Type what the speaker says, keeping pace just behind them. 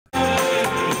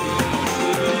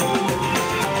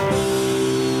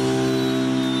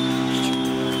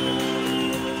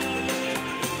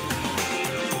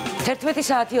11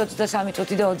 საათი 23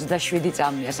 წუთი და 27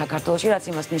 წამია საქართველოში, რაც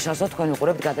იმას ნიშნავს, რომ თქვენ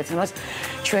უყურებთ გადაცემას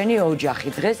ჩვენი ოჯახი.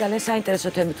 დღეს ძალიან საინტერესო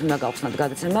თემით უნდა გავხსნათ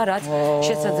გადაცემა, რაც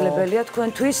შესაძლებელია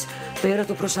თქვენთვის ბევრად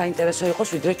უფრო საინტერესო იყოს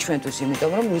ვიდრე ჩვენთვის,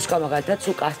 იმიტომ რომ მუსიკა მაგალითად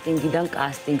სულ კასტინგიდან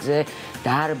კასტინგზე,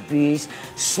 დარბის,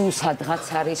 სულ სადღაც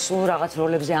არის, სულ რაღაც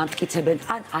როლებზე ამტკიცებენ,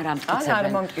 ან არ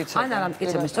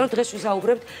ამტკიცებენ. სწორედ დღეს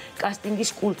ვისაუბრებთ კასტინგის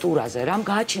კულტურაზე. რამ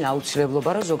გააჩინა აუცილებლობა,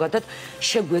 რომ ზოგადად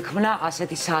შეგვექმნა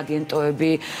ასეთი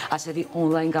სააგენტოები, ასეთი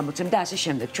ონლაინ გამოცემები და ასე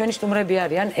შემდეგ. ჩვენი სტუმრები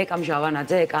არიან ეკა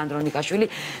მჟავანაძე, ეკა ანდრონიკაშვილი,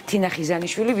 თინა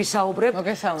ხიზანიშვილი, ვისაუბრებთ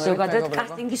ზოგადად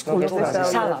კასტინგის კულტურაზე.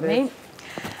 სალამი.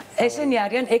 ესენი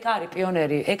არიან ეკა არის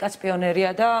პიონერი, ეკაც პიონერია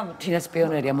და თინაც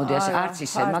პიონერია, მოდი ასე არც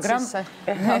ისე, მაგრამ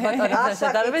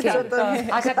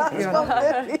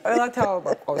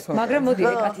მაგრამ მოდი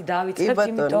ეკათი დავიწყებთ,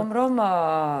 იმიტომ რომ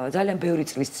ძალიან ბევრი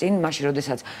წლის წინ, მაშინ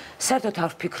როდესაც საერთოდ არ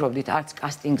ვფიქრობდით არც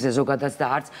კასტინგზე ზოგადად და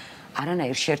არც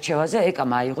არანაირ შერჩევაზე,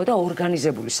 ეკამ აიღო და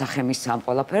ორგანიზებული სახელმისცა ამ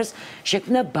ყველაფერს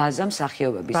შექმნა ბაზა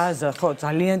მსახიობების. ბაზა, ხო,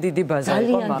 ძალიან დიდი ბაზა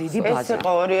იყო. ძალიან დიდი ბაზა. ეს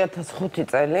იყო 2005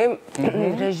 წელი.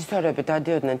 რეჟისორები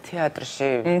დადიოდნენ თეატრში,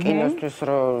 კინოსთვის,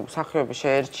 რომ მსახიობი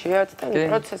შეერჩიათ და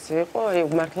პროცესი იყო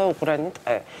მართლა უყრანი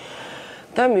ტყე.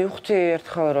 და მივხვდი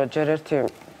ერთხელ, რომ ჯერ ერთი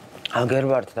აგერ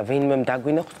ვართ და ვინმემ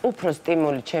დაგვინახოს, უფრო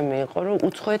სტიმული ჩემი იყო, რომ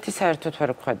უცხოეთი საერთოდ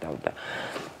ვერ ვხედავდა.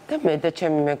 და მე და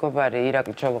ჩემი მეგობარი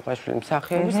ირაკლი ჩოლოყაშვილი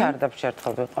მსახიობის სარდაფში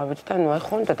ერთხელ ვიყავით და ნუ აი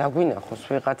ხომ და დაგვინახოს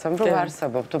ვიღაცამ რომ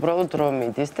არსებობთ უბრალოდ რომ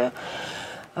მიდის და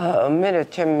მე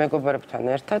ჩემი მეგობარებთან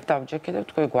ერთად დავჯექი და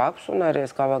თქვი გვაქვს უნარი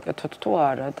ეს გავაკეთოთ თუ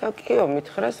არა და კიო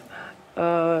მითხრეს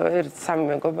ერთ სამი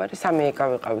მეგობარი სამი ეკა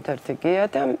ვიყავით ერთი გია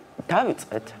და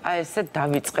დავიწყეთ აი ესე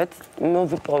დავიწყეთ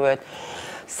მოვიპოვეთ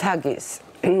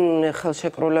საგის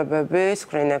ხელშეკრულებები,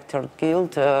 Screen Actor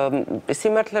Guild,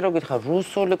 სიმართლე რო გითხრა,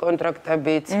 რუსული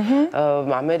კონტრაქტებიც,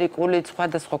 ამერიკული,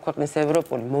 სხვადასხვა ქვეყნის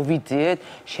ევროპული მოვიძიეთ,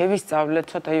 შევისწავლეთ,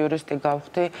 ცოტა იურისტი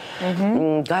გავხდი.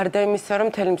 გარდა იმისა, რომ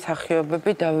მთელი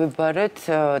მსახიობები დავიბარეთ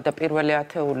და პირველი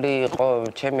ათეული იყო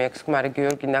ჩემი ექს-ქმარი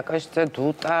გიორგი ნაკაშიძე,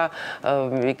 დუტა,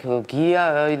 იქ გია,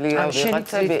 ილია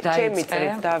ვიღაცები, ჩემი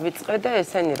წრით დავიწყე და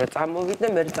ესენი რომ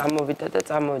წამოვიდნენ, მე წამოვიდა და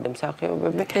წამოვიდა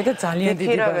მსახიობები. და ძალიან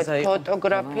დიდი ბაზა იყო.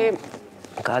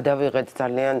 გადავიღეთ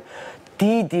ძალიან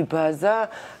დიდი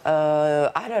ბაზა,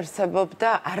 არ არსებობდა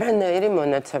არანაირი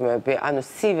მონაცემები, ანუ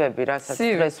CV-ები, რასაც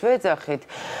დღეს ვეძახით,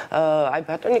 აი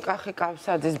ბატონი კახი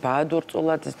კავსაძის, ბაადურ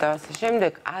წულაძის და ასე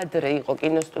შემდეგ, ადრე იყო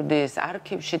კინოსტუდიის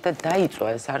არქივში და დაიწვა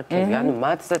ეს არქივი, ანუ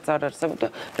მათზეც არ არსებობდა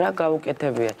რა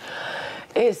გაუკეთებია.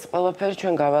 ეს ყველაფერი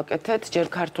ჩვენ გავაკეთეთ, ჯერ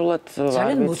ქართულად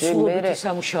ძალიან მოცულობითი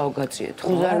სამუშაო გაწიეთ, ხო?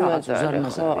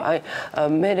 აი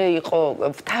მე იყო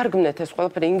ვთარგმნეთ ეს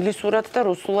ყველაფერი ინგლისურად და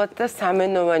რუსულად და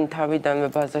სამენოვანი თავიდანვე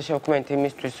ბაზა შევქმნით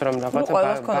იმისთვის, რომ რაღაცა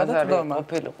ბაზარი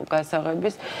ყოფილიყო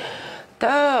გასაღების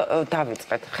და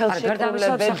დავიწყეთ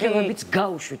ხელშეკრულებებიც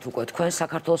გაუშვით უკვე თქვენ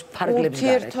საქართველოს ფარგლებს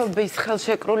გარეთ. ურთიერთობის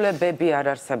ხელშეკრულებები არ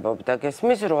არსებობდა.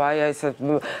 გესმის, რომ აი ეს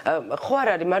ხო არ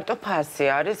არის მარტო ფასი,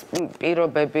 არის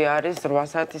პირობები, არის 8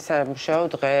 საათის სამუშაო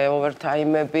დღე,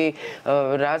 ოვერთაიმები,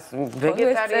 რას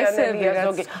ვეგეტარიანელია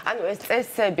ზოგი. ანუ ეს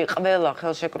წესები ყველა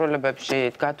ხელშეკრულებებში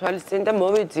გათვალისწინეთ და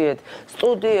მოვიძიეთ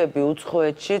სტუდიები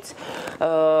უცხოეთშიც,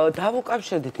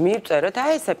 დავუკავშირდით, მივწერეთ,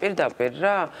 აი ესე პირდაპირ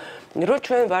რა. რო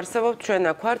ჩვენ ვარსებობთ ჩვენ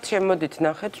აქ ვართ, შემოდით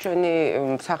ნახეთ ჩვენი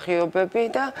მსახიობები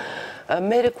და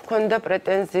მე გქონდა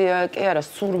პრეტენზია, კი არა,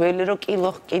 სურვილი რომ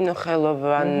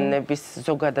კინოხელოვანების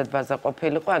ზოგადად ბაზა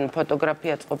ყოფილიყო, ანუ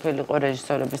ფოტოგრაფიაც ყოფილიყო,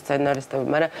 რეჟისორები, სცენარისტები,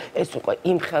 მაგრამ ეს უკვე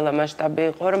იმ ხელა მასშტაბი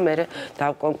იყო, რომ მე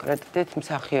დავკონკრეტდით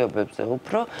მსახიობებზე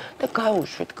უფრო და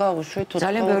გავუშვით.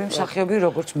 ძალიან ბევრი მსახიობი,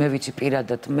 როგორც მე ვიცი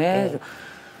პირადად, მე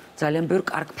ძალიან ბევრ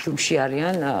კარგ ფილმში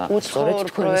არიან სწორედ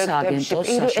თქვენი სააგენტოს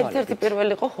საშუალებით. ერთ-ერთი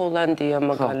პირველი იყო ჰოლანდია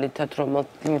მაგალითად,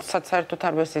 რომელსაც საერთოდ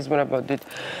არ ვესიზმრებოდით.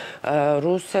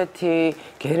 რუსეთი,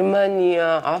 გერმანია,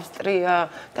 ავსტრია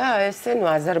და ესე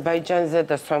აზერბაიჯანზე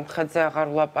და სომხეთზე აღარ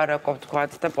ვლაპარაკობ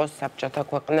თქვათ და პოსტსაბჭოთა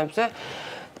ქვეყნებზე.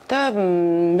 და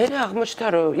მე აღმოჩნდა,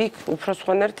 რომ იქ უფრო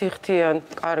სხვანაირად იხდიან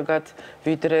კარგად,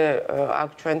 ვიდრე აქ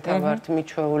ჩვენთან ვართ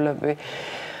მიჩვეულები.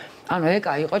 ანუ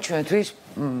ეკა იყო ჩვენთვის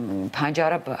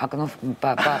ფანჯარა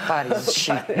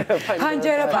პარიზში.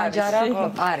 ფანჯარა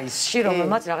პარიზში,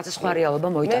 რომელმაც რაღაცა სხვა რეალობა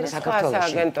მოიტანა საქართველოში. სხვა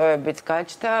აგენტოებიც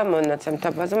გაჩნდა, მონაცემთა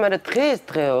ბაზა, მაგრამ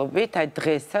დღესდღეობით, აი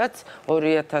დღესაც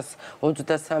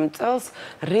 2023 წელს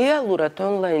რეალურად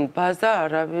ონლაინ ბაზა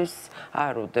არავის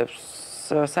არ უდევს.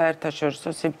 საერთაშორისო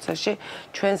სივრცეში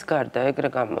ჩვენს გარდა ეგრე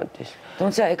გამოდის.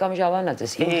 თუმცა ეკა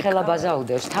მჟავანაძეს იმხელა ბაზა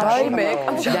უდევს თამაში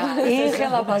და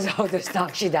იმხელა ბაზა უდევს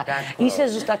თამაში და ისე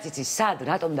ზუსტად იცი სად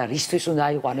რატომ და რისთვის უნდა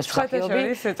აიყვანოს მსახიობი?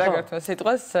 შეგერთვა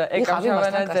სიტყვას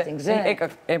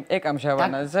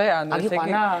ეკამჟავანაზე, ანუ ესე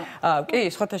იგი, კი,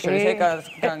 სხვათა შორის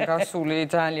ეკასგან გასული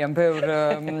ძალიან ბევრ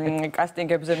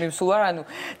კასტინგებზე მივსულ ვარ, ანუ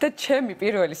და ჩემი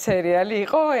პირველი სერიალი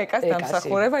იყო ეკას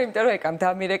დამსახურება, იმიტომ რომ ეკამ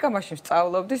დამირეკა, მაშინ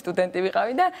სწავლობდი, სტუდენტი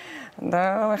ვიყავი და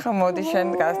ეხლა მოდი შენ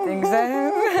კასტინგზე.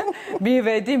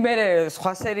 მივედი მე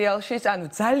სხვა სერიალში, ანუ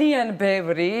ძალიან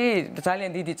ბევრი,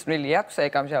 ძალიან დიდი წვლილი აქვს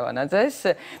ეკამჟავანაძეს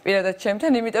პირადად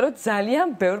ჩემთან, იმიტომ რომ ძალიან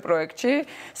ბევრ პროექტში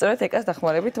სწორედ ეკას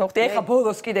დახმარებით მოხდი. ეხლა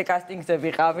ბოლოს კიდე კასტინგზე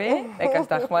ვიყავი, ეკას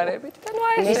დახმარებით და ნუ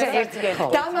აი ეს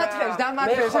დამათრევს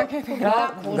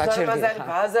გუზარმაზარი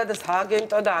ბაზა და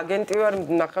სააგენტო და აგენტი ვარ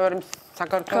ნახევარი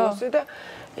საქართველოსი და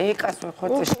ეკას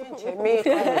ხოთე ჩემი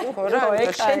ხორა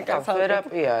შენ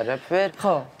თერაპიარებ ვერ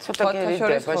ცოტა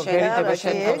გერიდება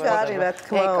შენ ეკარი რა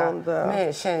თქმა უნდა მე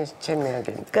შენ ჩემი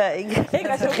აგენტი კაი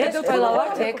ეკას ხედავ ყველა ვარ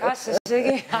ეკას ესე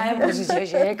იგი აი ამ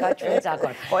პოზიციაში ეკა ჩვენს აქ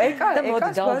ეკას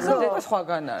ბაზა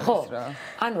სხვაგან არის რა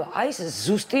ანუ აი ეს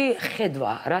ზუსტი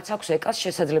ხედვა რაც აქვს ეკას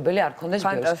შესაძლებელი არ ქონდეს ბევრს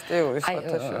ფანტასტიკური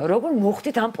სხვათა როგორ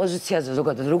მოხდით ამ პოზიციაზე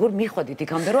ზოგადად როგორ მიხვედით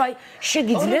იქამდე რომ აი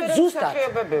შეგიძლიათ ზუსტად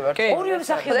ორივე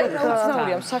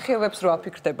მსახიობები მსახიობებს რო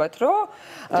აფიქრდებათ, რომ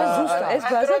ეს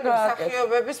ბაზა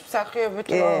მსახიობების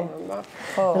მსახიობით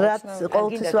რაც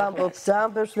ყოველთვის ვამბობ,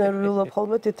 ძალიან ბევრს ნერვიულობ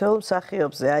ხოლმე თითოეულ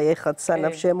მსახიობზე. აი ეხლა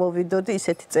სანამ შემოვიდოდი,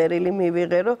 ისეთი წერილი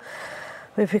მივიღე, რომ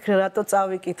ვიფიქრე რატო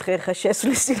წავიკითხე ხა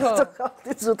შესვლისი რატო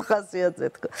ხავდი ზუთ ხასიათზე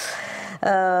თქო.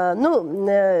 ნუ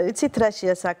იცით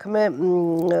რაშია საქმე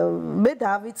მე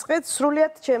დავიწყეთ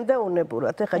სრულიად ჩემდა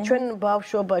უნებურად. ეხა ჩვენ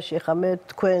ბავშვობაში ხა მე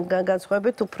თქვენგან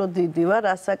განსხვავებით უფრო დიდი ვარ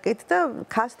ასაკით და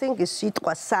კასტინგის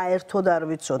სიტყვა საერთოდ არ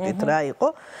ვიცოდით რა იყო.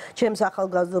 ჩემს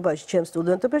ახალგაზრდობაში, ჩემს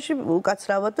სტუდენტობაში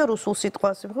უკაცრავად და რუსულ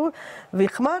სიტყვას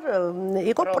ვიხმარ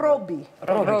იყო პრობი.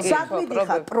 საქმედი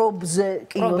ხა პრობზე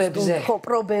კინოსტუდიაში, ხო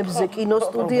პრობებზე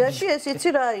კინოსტუდიაში ეს იცი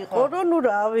რა იყო, რომ ნუ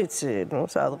რა ვიცი, ნუ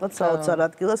სადღაც საოცარ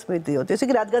ადგილას მიდიოდი. ესე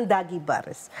იგი რადგან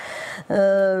დაგიბარეს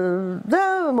და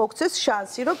მოგცეს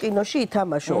შანსი რომ კინოში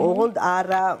ითამაშო ოღონდ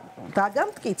არა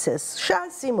დაგამტკიცეს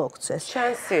შანსი მოგცეს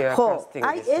შანსია კასტინგი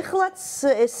აი ეხლაც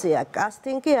ესეა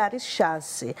კასტინგი არის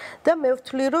შანსი და მე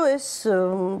ვთვლი რომ ეს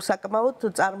საკმაოდ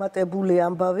წარმატებული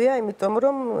ამბავია იმიტომ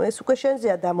რომ ეს უკვე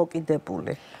შენზეა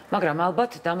დამოკიდებული მაგრამ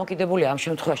ალბათ დამოკიდებული ამ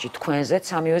შემთხვევაში თქვენზეც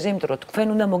სამივეზე იმიტომ რომ თქვენ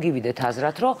უნდა მოგივიდეთ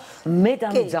აზრად რომ მე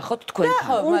დამიძახოთ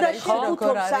თქვენთან უნდა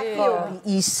შეგუთო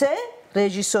მსახიობი ისე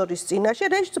რეჟისორის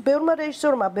წინაშე ბევრმა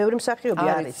რეჟისორმა ბევრი მსახიობი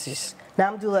არის ის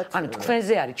ნამდვილად ანუ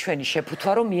თქვენზე არის ჩვენი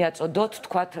შეფუთვა რომ მიაწოდოთ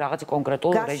თქვათ რაღაც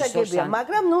კონკრეტულ რეჟისორს გასაგებია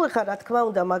მაგრამ ნუ ეხლა რა თქმა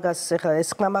უნდა მაგას ეხლა ეს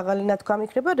ხმამაღალი თქვა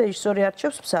იქნება რეჟისორი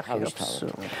არჩევს მსახიობს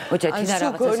ოჩა თინა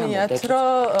რაღაცას გონიათ რომ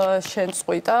შენ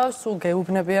წყვიტა სულ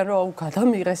გეუბნებიან რომ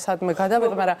გადამიღე სადმე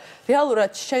გადამიღე მაგრამ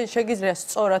რეალურად შენ შეგიძლია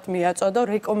სწორად მიაწოდო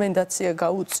რეკომენდაცია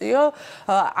გაუწიო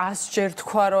 100 ჯერ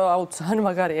თქვა რომ აუ ძალიან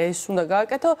მაგარია ეს უნდა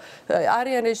გააკეთო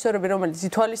არიან რეჟისორები რომელიც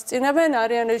ითვალისწინებენ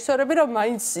არიან რეჟისორები რომ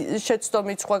მაინც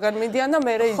შეცდომით სხვაგან მიდიან და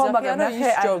მე იძახიან რომ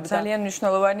ის ძალიან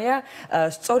მნიშვნელოვანია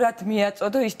სწორად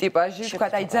მიაწოდო ის ტიპაჟი თქვა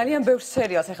აი ძალიან ბევრ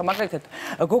სერიალს ახლა მაგალითად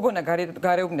გოგონა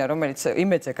გარეუბნა რომელიც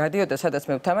იმედზე გადიოდა სადაც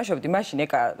მე ვთამაშობდი მაშინ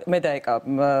ეკა მე და ეკა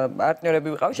პარტნიორები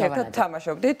ვიყავით ერთად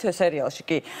თამაშობდით სერიალში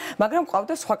კი მაგრამ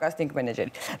ყავდა სხვა კასტინგ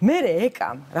მენეჯერი მე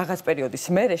ეკამ რაღაც პერიოდის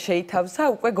მე შეითავსა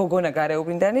უკვე გოგონა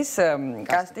გარეუბრინდანის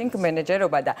კასტინგ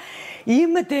მენეჯერობა და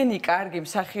იმდენი კარგი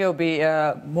მსახიობი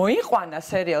მოიყვანა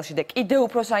სერიალში და კიდე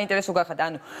უფრო საინტერესო გახადა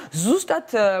ანუ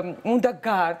ზუსტად უნდა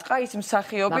გაარტყა ის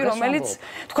მსახიობი, რომელიც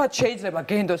თქვა შეიძლება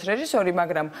გენდოს რეჟისორი,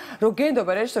 მაგრამ რომ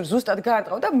გენდობა რეჟისორი ზუსტად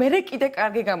გაარტყა და მე კიდე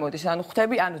კარგი გამოდის. ანუ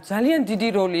ხვდები, ანუ ძალიან დიდი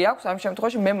როლი აქვს ამ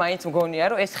შემთხვევაში მე მაინც მგონია,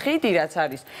 რომ ეს ხიდი რაც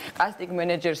არის კასტინგ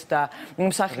მენეჯერს და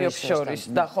მსახიობს შორის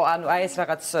და ხო, ანუ აი ეს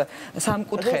რაღაც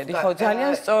სამკუთხედი, ხო,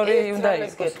 ძალიან სწორი უნდა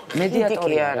იყოს.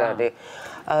 მედიატორი არ არის.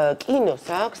 კინოს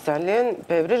აქვს ძალიან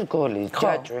ბევრი რგოლი,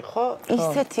 ჯაჭვი, ხო?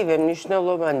 ისეთივე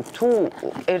მნიშვნელოვანი თუ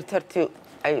ერთ-ერთი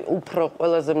აი უფრო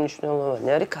ყველაზე მნიშვნელოვანი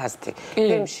არის კასტი.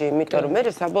 ფილმში, იმიტომ რომ მე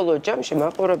საბოლოო ჯამში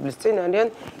მაყურებლის წინ არიან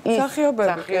ის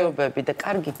მსახიობები და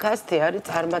კარგი კასტი არის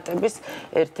წარმატების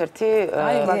ერთ-ერთი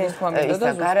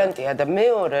გარანტია და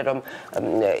მეორე რომ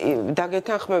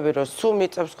დაგეთანხმები რომ სულ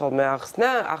მიწევს ხოლმე ახსნა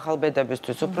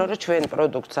ახალბედებისთვის უფრო რომ ჩვენ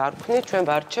პროდუქტს არ ვქნით, ჩვენ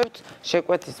ვარჩევთ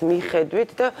შეკვეთის მიხედვით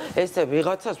და ესე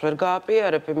ვიღაცას ვერ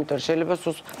გააპიარებ, იმიტომ რომ შეიძლება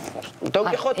სულ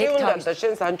დონკიხოტი უნდა და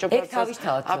შენ სანჩოპასას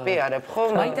აპიარებ, ხო?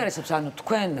 მაინტერესებს ანუ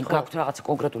თქვენ გაქვთ რაღაც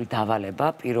კონკრეტული დავალება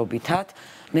პირობითად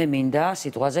მე მინდა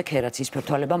სიტყვაზე ქერაცის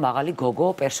ფერთვალება მაღალი გოგო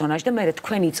პერსონაჟი და მე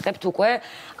თქვენ იწყებთ უკვე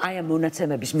აი ამ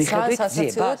მონაცემების მიხედვით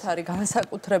ძიებას არის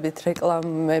განსაკუთრებით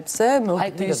რეკლამებზე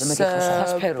მოგდის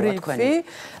ბრიფი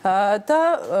და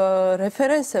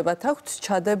რეფერენსებად აქვთ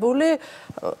ჩადებული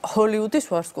ჰოლივუდის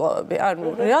ვარსკვლავები. ანუ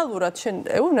რეალურად შენ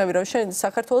ეუბნები რომ შენ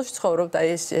საქართველოში ცხოვრობ და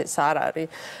ეს არ არის.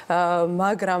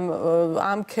 მაგრამ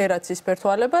ამ ქერაცის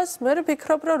ფერთვალებას მე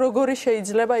ვფიქრობ რომ როგორი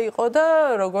შეიძლება იყო და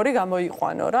როგორი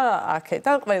გამოიყვანო რა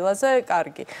აქედან ყველაზე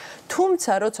კარგი.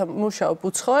 თუმცა როცა მუშაობ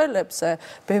უცხოელებზე,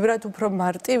 ბევრად უფრო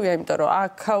მარტივია, იმიტომ რომ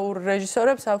აქაურ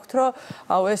რეჟისორებს აქვთ რომ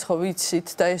აუ ეს ხო ვიცით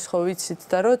და ეს ხო ვიცით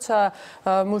და როცა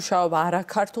მუშაობ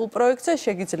არაქართულ პროექტზე,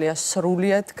 შეგიძლია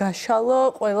სრულიად გაშალო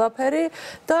ყველაფერი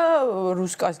და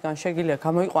რუსკასგან შეგიძლია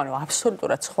გამოიყვანო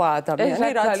აბსოლუტურად სხვა ადამიანი,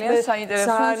 რაც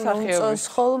საინტერესო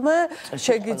ხოლმე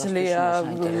შეგიძლია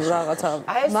რაღაცა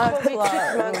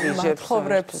მართლაც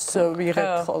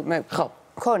ვიღებთ ხოლმე. ხო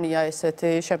ქონია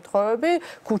ესეთი შემთხვევები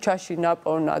ქუჩაში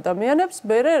ნაპოვნ ადამიანებს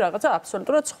მერე რაღაცა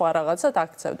აბსოლუტურად სხვა რაღაცად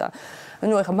აქცევდა.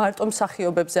 ну ეხა მარტო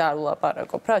მსახიობებზე არ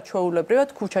ვლაპარაკობ რა ჩვეულებრივად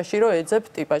ქუჩაში რო ეძებ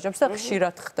ტიპაჟებს და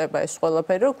ხშირად ხდება ეს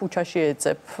ყველაფერი რომ ქუჩაში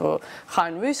ეძებ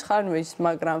ხანვის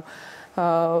მაგრამ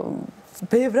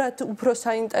ბევრად უფრო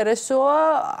საინტერესოა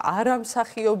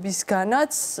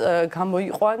არამსახიობისგანაც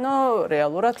გამოიყვანო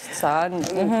რეალურად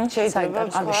ძალიან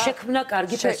საინტერესო შექმნა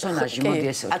კარგი პერსონაჟი მოდი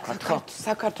ესე ვთქვათ ხო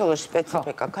საქართველოს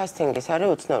სპეციფიკა კასტინგის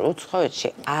არის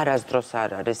უცხოეთში არასდროს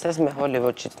არ არის ეს მე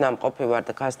ჰოლივუდშიც ნამყოფი ვარ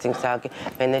და კასტინგს აგი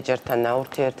მენეჯერთან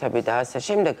ნაურთიერთები და ასე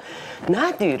შემდეგ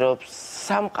ნადირობს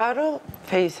სამყარო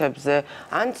ფეისებზე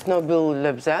ან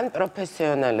ცნობილებზე ან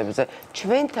პროფესიონალებზე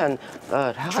ჩვენთან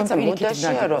რაღაცა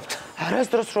მოდაშია რომ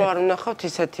არასდროს რო არ ვნახავთ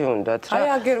ისეთი უნდათ რა აი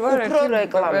აგერ ვარ ერთი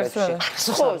რეკლამებში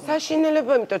ხო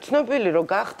საშინელება იმიტომ ცნობილი რომ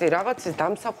გახდი რაღაცის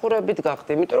დამსახურებით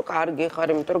გახდი იმიტომ რომ კარგი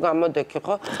ხარ იმიტომ რომ გამოდექი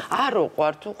ხო არ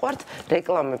უყვართ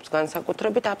რეკლამებს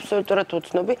განსაკუთრებით აბსოლუტურად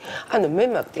უცნობი ანუ მე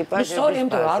მაგ ტიპაჟები სწორი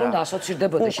იმიტომ არ უნდა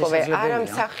ასოცირდებოდეს შესაძლებელია არა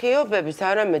მსახიობების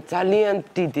არამედ ძალიან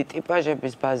დიდი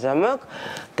ტიპაჟების ბაზა მაქვს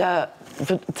და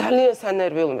ძალიან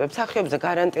სანერვიულია მსახიობზე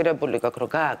გარანტირებული გაქვს რომ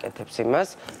გააკეთებს იმას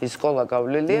ის სკოლა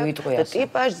გავლილია და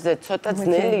ტიპაჟზე ცოტა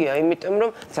ძნელია იმიტომ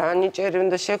რომ ძალიან იჭერი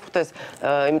უნდა შეხვდეს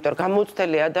იმიტომ რომ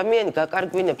გამოცდელი ადამიანი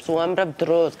გაკარგვინებს უამრავ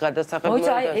დროს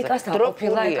გადასახადმოებაზე ეკასთან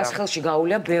ყოფილა ეკას ხელში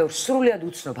გაუვლია ბევრ სრულიად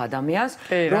უცნობ ადამიანს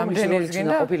რომლის როლიც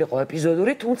უნდა ყოფილიყო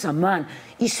ეპიზოდური თუმცა მან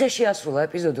ისე შეასრულა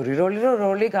ეპიზოდური როლი რომ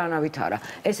როლი განავითარა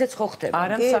ესეც ხო ხდება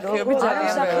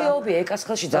არამსახიობი ეკას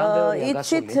ხელში ძალიან ბევრია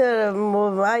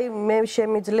გასული აი მე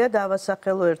შემიძლია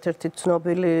დავასახელო ერთ-ერთი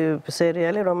ცნობილი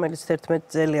სერიალი რომელიც 11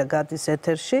 წელია გადის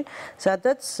ეთერში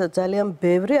სადაც ძალიან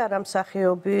ბევრი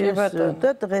არამსახიობი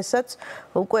და დღესაც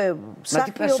უკვე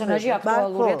მსახიობი პერსონაჟი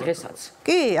აქტუალურია დღესაც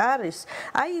კი არის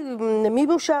აი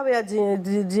მიმუშავია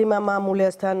ძიმა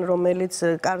მამულიასთან რომელიც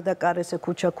კარდაკარესე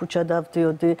ქუჩა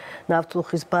დავდიოდი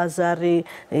ნავთლუხის ბაზარი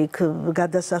იქ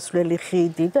გადასასვლელი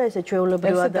ხიდი და ესე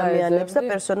ჩვეულებრივ ადამიანებს და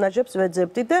პერსონაჟებს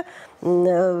ვეძებდი და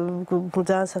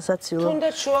ძალიან სასაცილო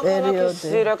თუნდაც შუახალხის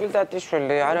ირაკლი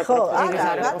დათიშვილი არაფერი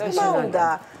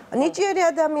ნიჭიერი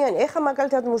ადამიანი ეხა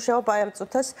მაგალითად მუშაობ აი ამ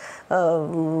წუთას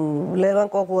ლევან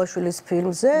კოღუაშვილის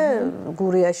ფილმზე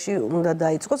გურიაში უნდა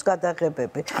დაიწყოს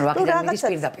გადაღებები ნუ რაღაცა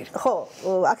ხო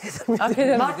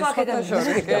აქედან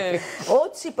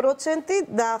 20%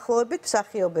 დაახლოებით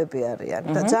მსახიობები არიან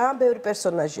და ძალიან ბევრი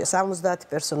პერსონაჟია 70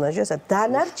 პერსონაჟია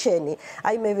დანარჩენი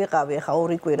აი მე ვიყავი ეხა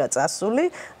 2 კვირა წასული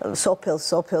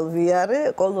სოფელ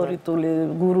ვიარე კოლორიტული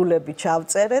გურულები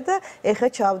ჩავწერე და ეხა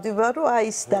ჩავდივარ რომ აი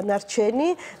ის დანარჩენი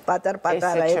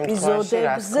პატარ-პატარა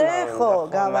ეპიზოდებზე ხო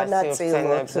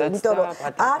გავანაწილოთ იმიტომ რომ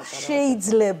არ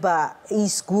შეიძლება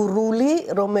ის გურული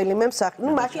რომელიმე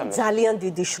ნუ მაშინ ძალიან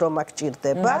დიდი შრომა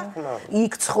გჭირდება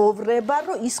იქ ცხოვრება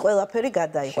რომ ის ყველაფერი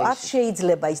გადაიღო არ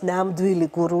შეიძლება ის ნამდვილი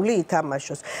გურული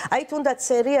ითამაშოს აი თუნდაც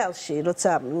სერიალში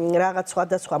როცა რაღაც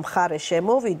სხვადასხვა მხარე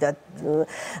შემოვიდა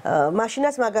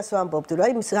მაშინაც მაგას ვამბობდი რომ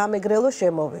აი სამეგრელო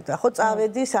შემოვიდა ხო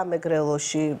წავედი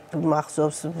სამეგრელოში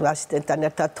მახსოვს ასისტენტთან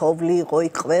ერთად თოვლი იყო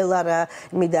იქ ყველა რა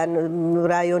მიდან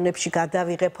რაიონებში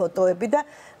გადავიღე ფოტოები და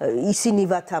ისინი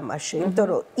ვათამაშე იმიტომ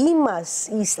რომ იმას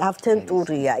ის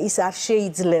ავთენტურია ის არ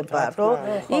შეიძლება რომ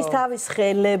ის თავის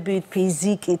ხელებით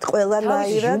ფიზიკით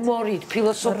ყველანაირად ჰუმორით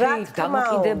ფილოსოფიით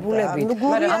დამოკიდებულებით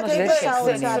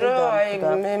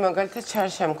მაგრამ მე მაგალითად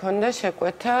ჩარშა მქონდა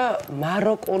შეკვეთა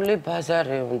მაროკული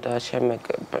ბაზარი უნდა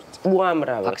შემეკეთოს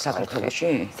უამრავი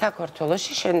საქართველოში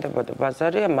საქართველოში შენდებოდა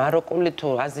ბაზარია მაროკული თუ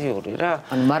აზიური რა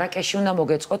ანუ მარაკეში უნდა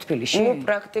მოგეთ დაიწყო თბილისში? ნუ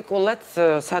პრაქტიკულად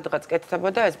სადღაც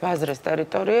კეთდებოდა ეს ბაზრის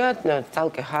ტერიტორია,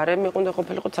 ცალკე ჰარემი უნდა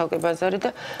ყოფილიყო, ცალკე ბაზარი და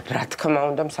რა თქმა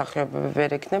უნდა მსახიობები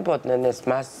ვერ ექნებოდნენ ეს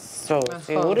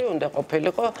მასიური უნდა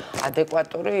ყოფილიყო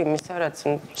ადეკვატური იმისა, რაც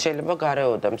შეიძლება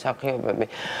გარეოდა მსახიობები.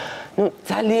 ნუ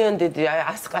ძალიან დიდი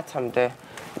 100 კაცამდე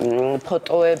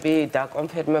ფოტოები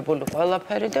დაკონფირმებული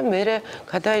ყველაფერი და მე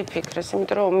გადაიფიქრეს,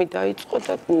 იმიტომ რომ ომი დაიწყო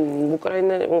და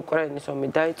უკრაინის ომი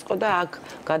დაიწყო და აქ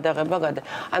გადაღება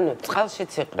ანუ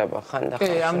წყალშიც იყრება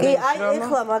ხანდახან. კი, აი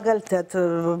ეხლა მაგალითად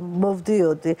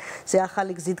მოვდიოდი, ზე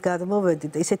ახალი გზით გადმოვედი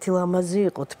და ისეთი ლამაზი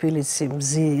იყო თბილისი,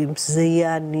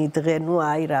 მზიანი დღე, ნუ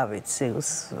აი რა ვიცი,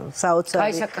 საოცარი.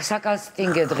 აი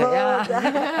საკასტინგე დღეა.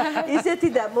 ისეთი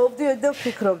და მოვდიოდი და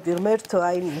ვფიქრობდი, ღმერთო,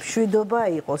 აი მშვიდობა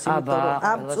იყოს, იმიტომ რომ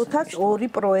ამ წუთაც ორი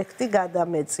პროექტი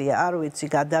გადამეწია, არ ვიცი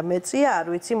გადამეწია, არ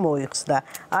ვიცი მოიხსნა.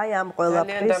 აი ამ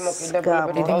ყველაფრის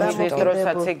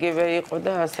დროსაც იგივე იყო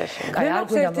და ასე შემდეგ. აი არ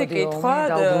გვინდა კითხვა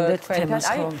თქვენთან.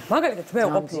 აი მაგალითად მე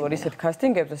ვყოფილი ვარ ისეთ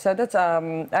კასტინგებზე, სადაც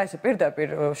აი ესე პირდაპირ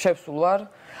შევსულ ვარ,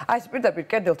 აი ეს პირდაპირ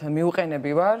კედელთან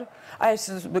მივუყენები ვარ, აი ეს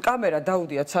კამერა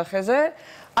დაუდიათ სახეზე,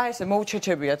 აი ესე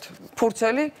მოუჩეჩებიათ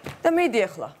ფურცელი და მიდი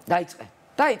ახლა.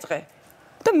 დაიწყე.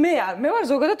 და მე ვარ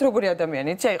ზოგადად როგორი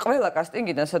ადამიანი, იცი, აი ყველა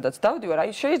კასტინგიდან სადაც დავდივარ,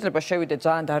 აი შეიძლება შევიდე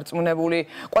ძალიან დარწმუნებული,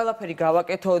 ყველაფერი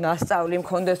გავაკეთო, ნასწავლი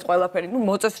მქონდეს, ყველაფერი, ნუ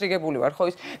მოწესრიგებული ვარ,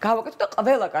 ხო ის, გავაკეთო და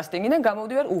ყველა კასტინგიდან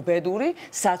გამოვდივარ უბედური,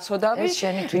 საცოდავი. ეს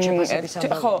შენი თვითშეფასების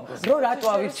ამბავი. ხო, რო რატო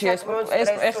ავირჩი ეს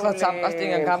ეხლაც ამ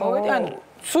კასტინგიდან გამოვედი, ანუ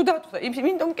სუდად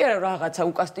იმიტომ კი არა რაღაცა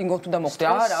უკასტინგოთ უნდა მოხდე,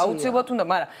 არა, აუცილებლად უნდა,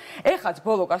 მაგრამ ეხაც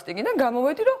ბოლო კასტინგიდან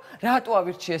გამოვედი, რომ რატო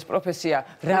ავირჩი ეს პროფესია,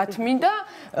 რა თმინდა,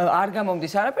 არ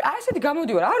გამომდის არაფერი. აი ესეთი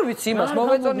გამოდივარ, არ ვიცი იმას,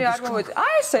 მოვეწონი, არ მოვეწონი.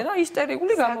 აი ესე რა,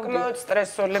 ისტერიული გამოდივარ. საკმაოდ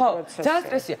სტრესული პროცესი. ძალიან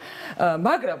სტრესია.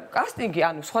 მაგრამ კასტინგი,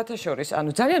 ანუ სხვათა შორის, ანუ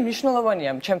ძალიან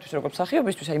მნიშვნელოვანია ჩემთვის როგორც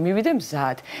მსახიობისთვის, აი მივიდე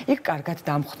მზად, იქ კარგად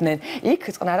დამხვდნენ, იქ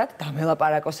წყნარად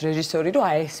დამელაპარაკოს რეჟისორი, რომ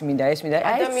აი ეს მინდა, ეს მინდა.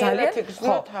 აი ეს ძალიან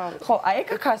ხო, აი ეგ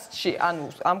კასტში, ანუ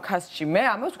ამ კასტში მე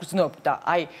ამას გრძნობ და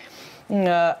აი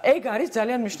ეგ არის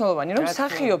ძალიან მნიშვნელოვანი, რომ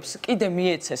მსახიობს კიდე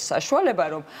მიეცეს საშუალება,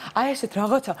 რომ აი ესეთ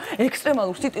რაღაცა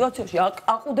ექსტრემალურ სიტუაციაში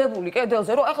აყუდებული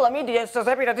კედელზე, რომ ახლა მიდი ეს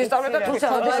ზეპირად ისწავლე და თუ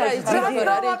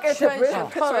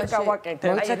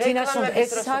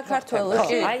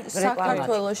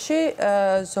საქართველოში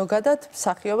ზოგადად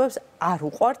მსახიობებს არ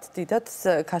უყვართ დიდად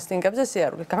კასტინგებზე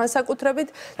სიარული. განსაკუთრებით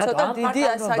ცოტა დიდი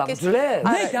ასაკის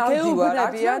მე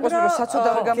გავდივარ, რომ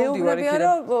საცოდავი გამოვდივარ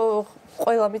იქიდან.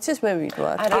 ყველა მიცის მე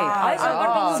ვიდვარ.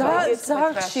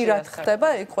 ძალიან ხშირად ხდება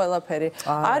ეგ ყველაფერი.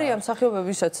 არიან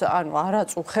მსახიობებისაც, ანუ არ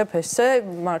აწუხებ ესე,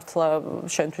 მართლა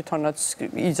შენ თვითონაც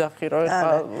იძახი რომ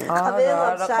ყველა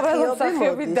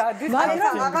მსახიობი დადის.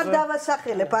 მაგრამ აღარ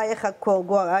დავასახელებ, აი ხა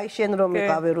აი შენ რომ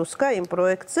იყავე რუსკა იმ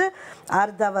პროექტზე, არ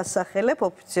დავასახელებ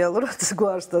ოფიციალურად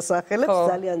გვარს დასახელებს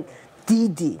ძალიან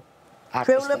დიდი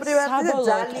ჩვეულებრივად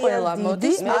ძალიან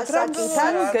დიდი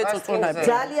ასაკიდან გეწუწუნები.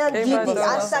 ძალიან დიდი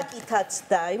ასაკითაც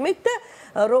და იმით და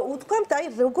რომ უთქვამთ, აი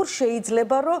როგორ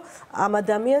შეიძლება რომ ამ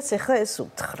ადამიანს ეხა ეს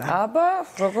უთხრა. აბა,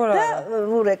 როგორ არა. და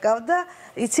ურეკავ და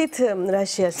იცით რა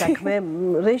შეასაქმე,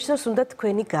 რეჟისორს უნდა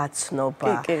თქვენი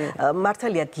გაცნობა.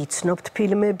 მართალია გიცნობთ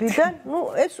ფილმებიდან, ნუ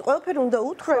ეს ყველაფერი უნდა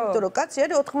უთხრა, იმიტომ რომ კაცი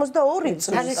არის 82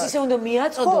 წლის. თან ეს ისე უნდა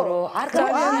მიაწოდო, რომ არ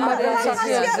ძალიან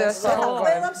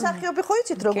ყველა მსახიობი ხო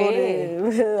იცით როგორი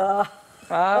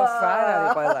ფარარი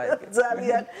ყველა იგი.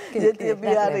 ძალიან ჯეთები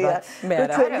არიან. მე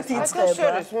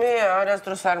მე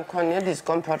არასდროს არ მქონია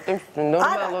დისკომფორტი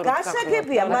ნორმალურად.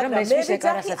 გასაგებია, მაგრამ მე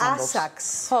ვიძახი ასაკს.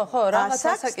 ხო, რაღაც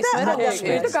ასაკის მე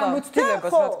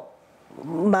გამოცდილებას რა.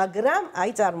 მაგრამ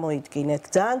აი წარმოიდგინეთ,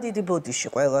 ძალიან დიდი ბოდიში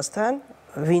ყველასთან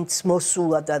ვინც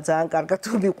მოსულა და ძალიან კარგად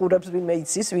მიყურებს ვინმე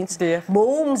იცის, ვინც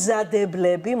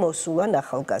მოუმზადებლები მოსულან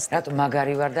ახალგაზრდა. რატო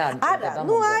მაგარი ვარ და არა,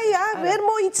 ნუ აი ვერ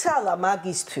მოიცალა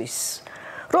მაგისთვის.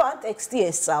 რომ ან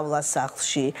ტექსტი ესწავლა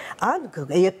სახლში, ან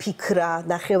ეფიქრა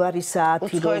ნახევარი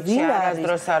საათი რომ ვინ არის.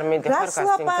 არასდროს არ მიდიხარ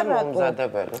კასტინგზე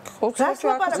მომზადებელი.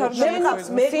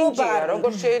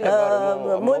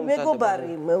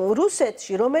 მეგობარი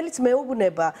რუსეთში, რომელიც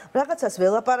მეუბნება, რაღაცას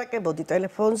ველაპარაკებოდი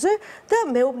ტელეფონზე და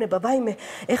მეუბნება, ვაიმე,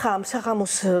 ეხა ამ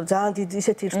საღამოს ძალიან დიდი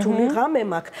ისეთი რთული ღამე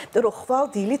მაქვს, რომ ხვალ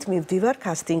დილით მივდივარ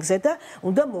კასტინგზე და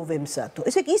უნდა მოვემზადო.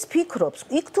 ესე იგი ის ფიქრობს,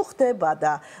 იქ თუ ხდება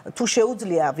და თუ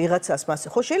შეუძლია ვიღაცას მასე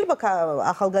შეიძლება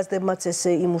ახალგაზრდებმაც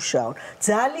ესე იმუშაონ.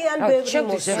 ძალიან ბევრი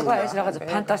მოსულა ეს რაღაცა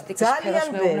ფანტასტიკის სფეროს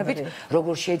მეუბნებით,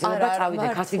 როგორ შეიძლება წავიდე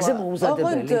კასტინგზე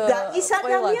მომზადებელი. და ის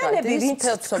ადამიანები ვინც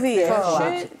თქვი,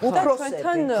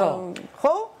 უფროსები,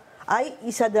 ხო? აი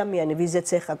ის ადამიანი, ვიზეც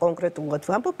ეხა კონკრეტულად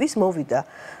ვამბობ, ის მოვიდა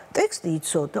ტექსტი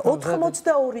იცოდა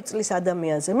 82 წლის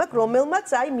ადამიანზე, მაგ რომელმაც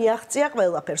აი მიაღწია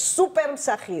ყველაფერს, სუპერ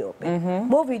მსახიობი.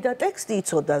 მოვიდა ტექსტი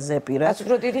იცოდა ზეპირად. ასე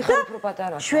რომ დიდი ხარ უფრო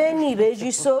პატარა. ჩვენი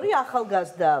რეჟისორი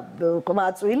ახალგაზრდა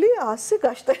ყმაწვილი ასე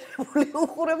გაშტერებული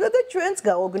უხურებდა და ჩვენს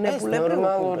გაოგნებულები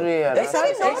ნორმალურია. ეს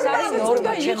არის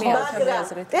ნორმა ჩემი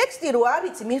აზრით. ტექსტი რო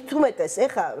არის მithumetes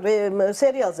ეხა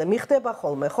სერიალზე მიხდება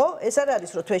ხოლმე, ხო? ეს არ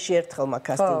არის რომ თვეში ერთხელ მაქვს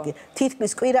კასტინგი.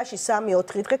 თითქმის კვირაში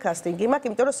 3-4 დღე კასტინგი მაქვს,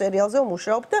 იმიტომ რომ სერიალზე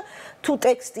ვმუშაობ და თუ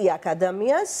ტექსტი აქვს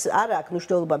ადამიანს, არ აქვს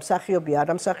მნიშვნელობა მსახიობი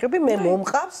არა მსახიობი, მე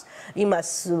მომყავს იმას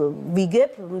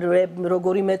ვიგებ,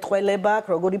 როგორი მეტყველება აქვს,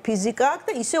 როგორი ფიზიკა აქვს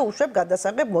და ისე უშვებ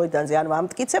გადასაღებ მოედანზე, ან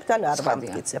ვამტკიცებთ, ან არ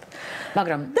ვამტკიცებთ.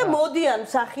 მაგრამ და მოდიან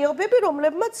მსახიობები,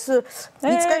 რომლებმაც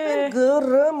იწყებენ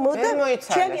გრმ და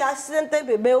ჩემი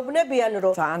ასისტენტები მეუბნებიან,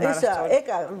 რომ ესა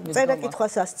ეკა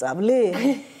წერა-კითხვას ასწავლი?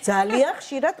 ძალიან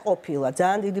ხშირად ყოფილა,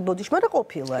 ძალიან დიდი ბოდიშმარა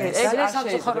ყოფილა ეს. ძალიან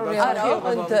სამწუხარო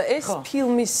რეალია. ეს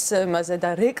ფილმის მასე და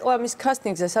რეკლამის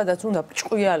კასტინგზე სადაც უნდა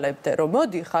ჭყუიალებდე რომ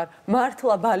მოდიხარ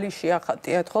მართლა ბალიში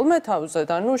ახატიათ ხოლმე თავზე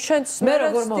და ნუ შენც მე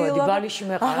როგორ მოვედი ბალიში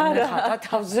მეყარა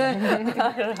თავზე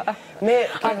მე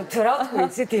ანუ რა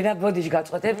ვიცით რა ბოდიში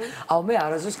გაწყვეტებ აუ მე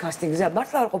არაზოს კასტინგზე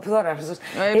მართლა არ ყოფილა არაზოს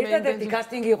ერთადერთი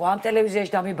კასტინგი იყო ამ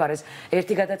ტელევიზიაში დამიბარეს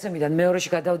ერთი გადაცემიდან მეორეში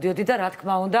გადავდიოდი და რა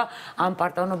თქმა უნდა ამ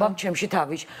პარტნიორობამ ჩემში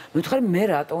თავის მithყარი მე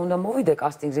რატო უნდა მოვიდე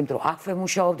კასტინგზე იმიტომ რომ აქვე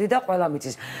მუშაობდი და ყველა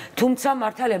მიცის თუმცა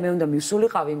მართალია მე უნდა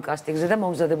მივსულიყავი იმ კასტინგზე და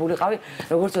მომზადებულიყავი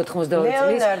როგორც 82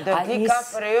 წლის ლეონარდო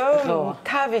დიკაპრიო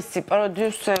თავისი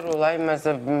პროდიუსერულ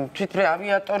აიმაზე თვითონ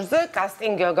ავიატორზე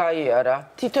კასტინგი გაიარა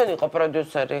თვითონ იყო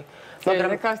პროდიუსერი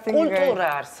მაგრამ კულტურა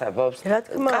არსებობს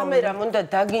კამერამ უნდა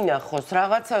დაგინახოს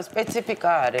რაღაცა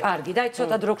სპეციფიკა არის კარგი და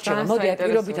ცოტა დრო გრჩება მოდი აი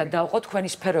პირობითად დავყოთ თქვენი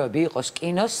სფეროები იყოს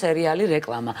კინო სერიალი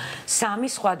რეკლამა სამი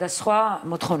სხვადასხვა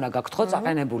მოთხოვნა გაქვთ ხო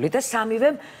წაყენებული და სამივე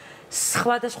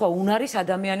სხვადასხვა უნარის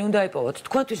ადამიანი უნდა იპოვოთ.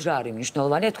 თქვენთვის რა არის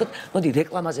მნიშვნელოვანია? თქვათ, მოდი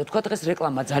რეკლამაზე თქვათ, დღეს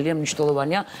რეკლამა ძალიან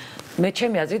მნიშვნელოვანია. მე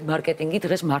ჩემი აზრით მარკეტინგი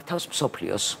დღეს მართავს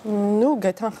მსოფლიოს. ნუ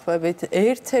გეთანხმებით,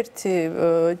 ერთ-ერთი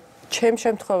ჩემ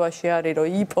შემთხვევაში არის რომ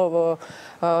იპოვო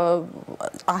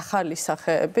ახალი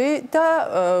სახეები და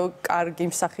კარგი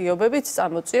მსახიობებიც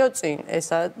წამოწიო წინ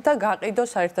ესა და გაყიდო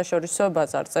საერთაშორისო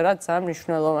ბაზარზე, რაც ძალიან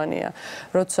მნიშვნელოვანია.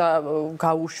 როცა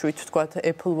გავუშვით თქვათ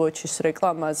Apple Watch-ის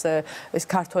რეკლამაზე ეს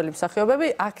ქართველი მსახიობები,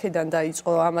 აქედან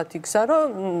დაიწყო ამათი გზა, რომ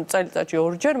წელიწადში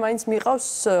ორჯერ მაინც მიყავს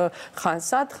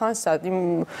ხანსად იმ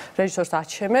რეჟისორს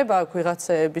აჩემებ აქ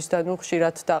ვიღაცეების და ნუ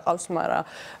ხშირად დაყავს, მაგრამ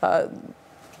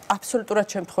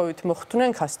აბსოლუტურად შემთხვევით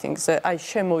მოხვდნენ კასტინგზე, აი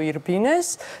შემოირბინეს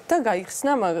და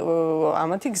გაიხსნა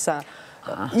ამათი გზა.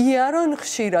 იარონ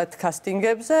ხშირად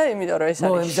კასტინგებზე, იმიტომ რომ ეს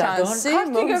არის შანსი,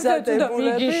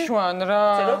 მომზადებულები. მიგიშვან რა.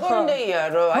 როგორ უნდა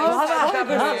იარო? აი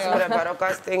ეს რა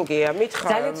კასტინგია, მითხრა.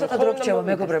 ძალიან ცოტა დრო გრჩება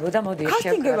მეგობრებო და მოდი ეს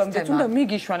კასტინგებამდე უნდა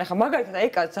მიგიშვან. ახლა მაგალითად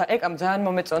ეკამ ძალიან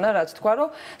მომეწონა რაც თქვა, რომ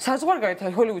საზღვარგარეთ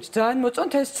ჰოლივუდში ძალიან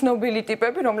მოწონთ ეს ცნობილი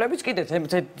ტიპები, რომლებიც კიდე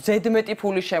ზედმეტი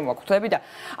ფული შემოაქვთ და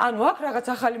ანუ აქ რაღაც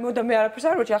ახალი მოდა მე არაფერს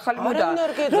არ ვუჩი, ახალი მოდა.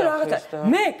 რაღაცა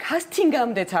მე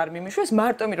კასტინგამდეც არ მიმიშვეს,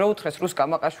 მარტო რომ უთხრეს რუსკა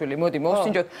მაყაშვილი, მოდი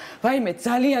მოსინჯოთ. ვაიმე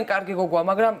ძალიან კარგი გოგოა,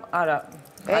 მაგრამ არა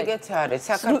ეგეც არის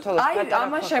საქართველოს აი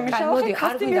ამას შემიშალა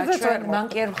კასტინგზე ჩვენ მან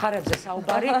კი არ მხარებზე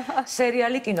საუბარი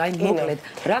სერიალი კინო აი მოკლედ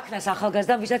რაკნას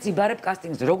ახალგაზრდა ვისაც იბარებ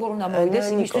კასტინგზე როგორ უნდა მოვიდეს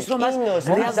იმისთვის რომ მას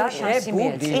რეალურად შანსი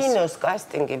მიეცეს კინოს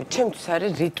კასტინგი ჩემთვის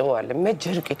არის რიტუალი მე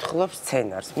ჯერ ვკითხულობ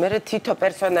სცენარს მე თითო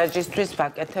პერსონაჟისთვის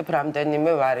ვაკეთებ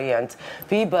რამდენიმე ვარიანტს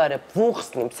ვიბარებ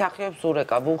ვუხსნი მსახიობს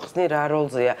ურეკა ვუხსნი რა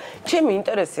როლზეა ჩემი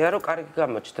ინტერესია რომ კარგი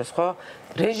გამოჩნდეს ხო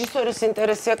რეჟისორის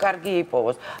ინტერესია კარგი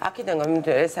იპოვოს აქედან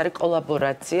გამომდინარე ეს არის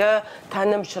კოლაბორაცია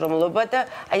თანამშრომლობა და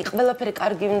აი ყველაფერი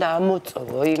კარგი უნდა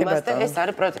ამოწოვო იმას და ეს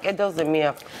არის პროექტი კედელზე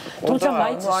მიაყ თუმცა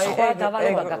მაინც სხვა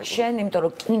დავალება გაქვს შენ იმიტომ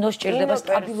რომ კინოს ჭირდება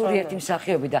სტაბილური ერთი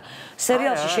მსახიობი და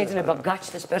სერიალში შეიძლება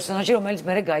გაჩნდეს პერსონაჟი რომელიც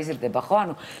მერე გაიზრდება ხო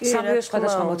ანუ სამივე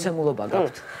სხვადასხვა მოცემულობა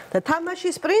გაქვთ და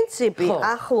თამაშის პრინციპი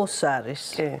ახლოს არის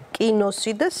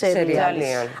კინოსი და სერიალი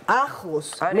ახლოს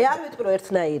მე არ ვიტყვი რომ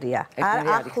ერთნაირია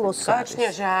ახლოს არის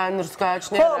ჟანრს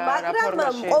გააჩნია რა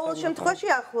მაგრამ ყოველ შემთხვევაში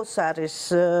ახლოს არის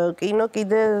კინო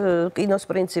კიდე კინოს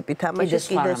პრინციპი თამაშის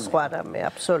კიდე სხვა რამე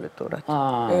აბსოლუტურად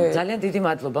ძალიან დიდი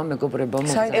მადლობა მეგობრებო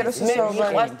საინტერესო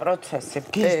მიყვარს პროცესი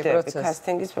გიჟდები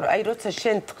კასტინგის აი როცა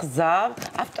შენ გზავ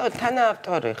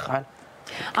თანაავტორი ხარ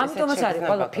ამიტომაც არის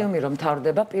ყველა ფილმი რომ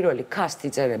თავდება პირველი კასტი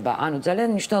წერება, ანუ ძალიან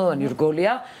მნიშვნელოვანი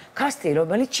რგოლია კასტი,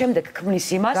 რომელიც შემდეგ ქმნის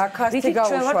იმას, რითიც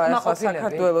ჩვენ ვართ კმაყოფილები.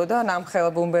 საქართველოდან ამხელა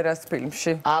ბუმბერას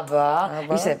ფილმში. აბა,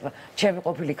 ისე ჩემი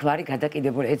ყოფილი ქმარი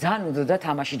გადაკიდებული, ძალიან უდოდა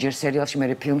თამაში ჯერ სერიალში,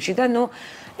 მე ფილმში და ნუ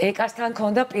ეკასთან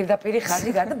ქონდა პირდაპირი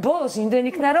ხაზი და ბოლოს იმდენ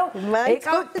იქნა რომ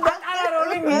ეკა პატარა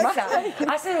როლი მისცა.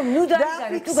 ასე რომ ნუ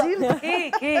დაიზარეთ თუ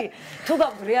კი, თუ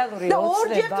გაქვს რეალური ოცნება. და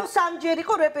ორჯერ თუ სამჯერ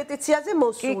იყო რეპეტიციაზე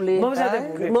მოსული.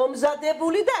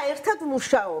 მომზადებული და ერთად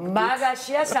მუშაობდი.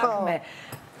 მაგაშია საქმე.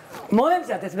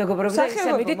 მოემზადეთ მეგობრებო და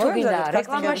ისე მიდი თუ გინდა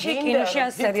რეკლამაში, კინოში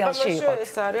ან სერიალში იყო.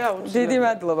 ეს არის აუცილებელი. დიდი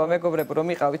მადლობა მეგობრებო რომ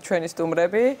იყავით ჩვენი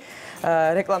სტუმრები.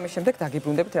 რეკლამის შემდეგ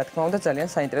დაგიბრუნდებით რა თქმა უნდა ძალიან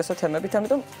საინტერესო თემებით,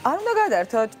 ამიტომ არ უნდა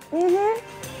გადაერთოთ.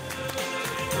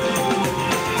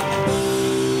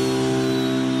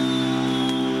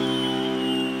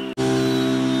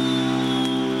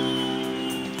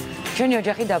 ჩვენი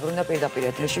ოჯახი დაბრუნდა პირდაპირ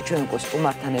ეთერში, ჩვენ უკვე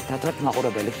სტუმართან ერთად ვართ,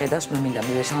 მაყურებელი ხედავს, მე მინდა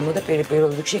მივესალმო და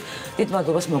პირველ რიგში დიდ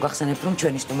მადლობას მოგახსენებთ, რომ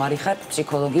ჩვენი სტუმარი ხარ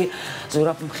ფსიქოლოგი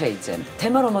ზურაბ მხეიძე.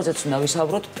 თემა, რომელზეც უნდა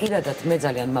ვისაუბროთ, პირადად მე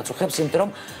ძალიან მაწუხებს, იმიტომ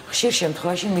რომ ხშირ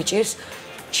შემთხვევაში მიჭირს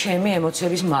ჩემი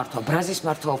ემოციების მართვა, ბრაზის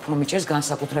მართვა უფრო მიჭირს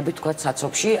განსაკუთრებით თქვა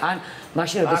საცობში, ან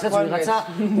მაშინ როდესაც ვიღაცა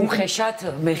უხეშად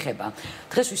მეხება.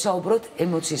 დღეს ვისაუბროთ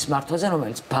ემოციის მართვაზე,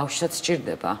 რომელიც ბავშვსაც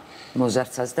სჭირდება,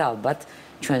 მოზარდსაც და ალბათ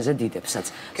ჩვენზე დიდებსაც.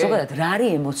 ზოგადად რა არის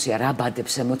ემოცია, რა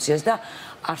ბადებს ემოციას და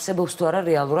არსებობს თუ არა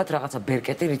რეალურად რაღაცა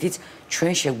ბერკეტი, რითიც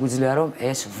ჩვენ შეგვიძლია რომ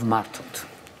ეს ვმართოთ.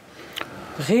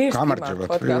 ღირს გამარჯობა,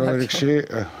 პირველ რიგში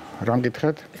რა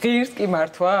მკითხეთ? ღირს კი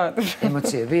მართვა?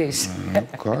 ემოციების?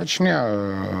 გააჩნია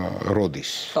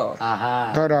როდის?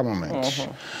 აჰა. და რა მომენტში?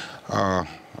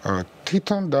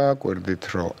 თვითონ დააკვირდით,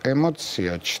 რომ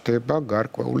ემოცია ჩდება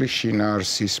გარკვეული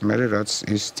შინაარსის მერე, რაც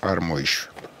ის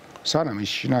წარმოიშვა. სანამ ის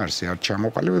შინაარსი არ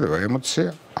ჩამოყალიბდება, ემოცია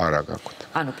არ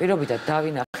აქვს. ანუ პირობითად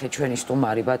დავინახე ჩვენი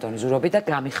სტუმარი ბატონი ზურაბი და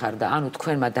გამიხარდა, ანუ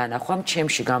თქვენმა დანახვამ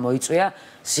ჩემში გამოიწვია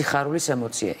სიხარულის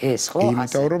ემოცია. ეს ხო?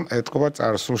 იმიტომ რომ ეთყობა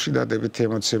წარსულში დადებითი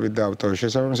ემოციები დაავტოვის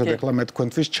შესაბამისად, ეხლა მე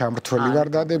თქვენთვის ჩამრთველი ვარ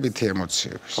დადებითი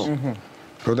ემოციების.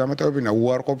 რო დამეტოვებინა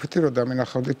უარყოფითი, რო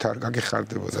დამინახავდით არ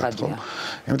გაგიხარდებოდათ, ხო?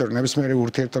 იმიტომ რომ ნებისმიერი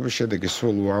ურთიერთობის შედეგი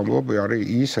სულ ვამბობ, არის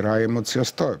ის რა ემოციას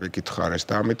ტოვებ, იქით ხარ ეს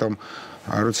და ამიტომ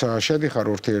როცა შედიხარ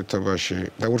ურთიერთობაში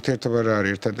და ურთიერთობა რა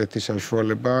არის ერთადერთი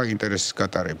საშუალება ინტერესის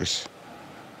გატარების.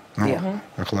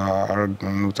 ახლა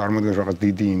ნუ წარმოიდგინეთ რაღაც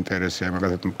დიდი ინტერესია,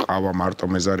 მაგალითად მყავა მარტო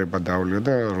მეზარება დავლიო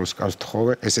და რუსკას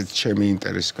თხოვე, ესეც ჩემი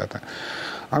ინტერესი გატანა.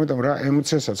 ამიტომ რა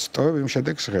ემოციასაც ტოვებ, იმ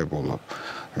შედეგს ღებულობ.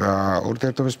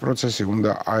 ურთიერთობის პროცესი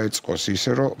უნდა აეწყოს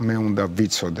ისე, რომ მე უნდა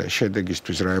ვიცოდე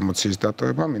შედეგისთვის რა ემოციის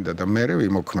დატოვება მინდა და მე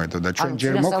ვიმოქმედო და ჩვენ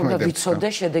ჯერ მოქმედებთ. ვიცოდე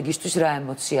შედეგისთვის რა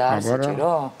ემოცია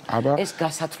ასეჭირო? ეს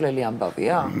გასათვლელი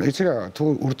ამბავია? იცი რა, თუ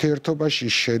ურთიერთობაში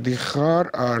შედიხარ,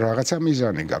 რაღაცა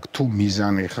მიზანი გაქვს. თუ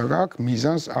მიზანი გაქვს,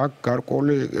 მიზანს აქ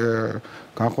გარკვეული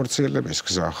განხორციელების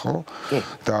გზა, ხო?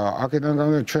 და აქედან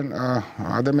გამომდინარე ჩვენ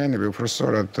ადამიანები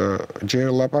უბრალოდ ჯერ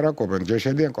ლაპარაკობენ, ჯერ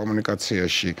შედიან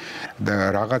კომუნიკაციაში და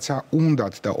რაღაცა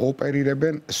უნდათ და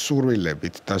ოპერირებენ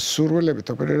სურვილებით და სურვილებით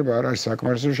ოპერირება არ არის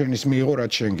საკმარისი, რომ შენ ის მიიღო,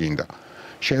 რაც შენ გინდა.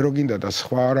 შენ რო გინდა და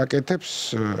სხვა არ აკეთებს,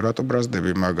 რატო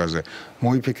ბრაზდები მაგაზე?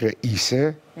 მოიფიქრე ისე,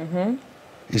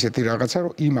 ისეთი რაღაცა,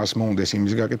 რომ იმას მოუნდეს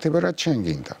იმის გაკეთება, რაც შენ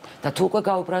გინდა. და თუ უკვე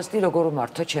გავუბრაზდი, როგორ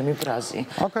მართო ჩემი ბრაზი?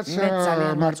 აქაც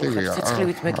მარტივია.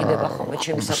 ციცხვით მეკიდება ხოლმე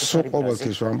ჩემი საკუთარი ბრაზი.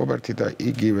 ყოველთვის ვამბობ ერთი და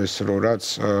იგივეს, რომ რაც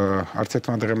არც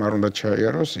ერთმა დღემ არ უნდა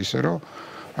ჩაიაროს, ისე რომ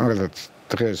მაგალითად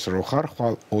დღეს რო ხარ,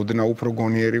 ხვალ ოდნა უფრო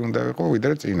გონიერი უნდა ვიყო,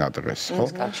 ვიდრე წინა დღეს, ხო?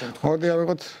 მოდი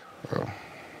ავიღოთ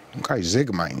კაი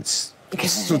ზეგმაინც.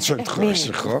 სულ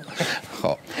შემთხვევაში, ხო?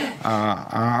 ხო.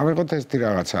 ავიღოთ ესეთი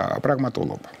რაღაცა,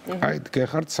 პრაგმატულობა. აი,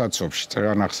 გეხართ საცობში,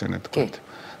 წერან ახსენეთ თქვენ.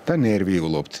 და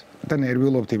ნერვიულობთ. და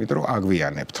ნერვიულობთ, იმიტომ რომ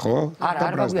აგვიანებთ, ხო? არა,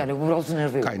 არ აგვიანებ, უბრალოდ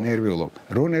ნერვიულობ. კაი, ნერვიულობ.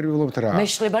 რო ნერვიულობთ რა?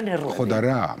 მეშლება ნერვები. ხო და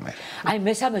რა მე? აი,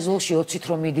 მესამე ზოლში 20-ით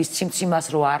რომ მიდის, ციმციმას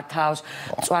რო არ თავს,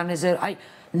 მწვანეზე, აი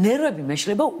ნერვები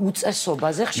მეშლება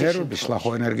უწესობაზე ხშირ. ნერვები შლახო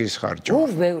ენერგიის ხარჯვა.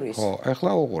 ბევრის. ხო,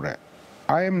 ეხლა უყურე.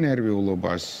 აი ამ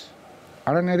ნერვიულობას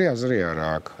არანაირი აზრი არ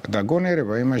აქვს და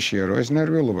გონერება იმაშია, რომ ეს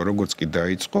ნერვიულობა როგორც კი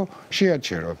დაიწყო,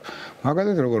 შეაჩეროთ.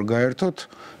 მაგალითად, როგორ გაერთოთ,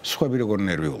 სხვები როგორ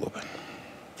ნერვიულობენ.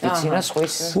 იცი რა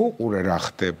სხვის? უყურე რა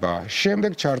ხდება.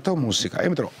 შემდეგ ჩართო მუსიკა.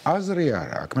 იმიტომ რომ აზრი არ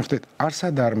აქვს. მე ხდეთ,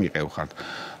 არსად არ მიყევხართ.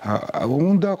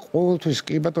 უნდა ყოველთვის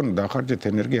კი ბატონო დახარჯეთ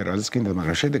ენერგია, რაც გინდა,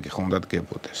 მაგრამ შედეგი ხო უნდა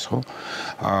დგებოდეს, ხო?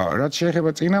 რაც შეეხება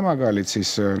წინა მაგალითს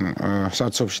ის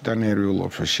საცობში და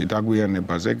ნერვიულობაში,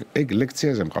 დაგვიანებაზე, ეგ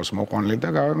ლექციაზე მყავს მოყვანილი და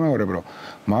გავიმეორებ, რომ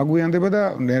მაგვიანდება და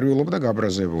ნერვიულობა და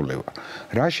გაბრაზებულება.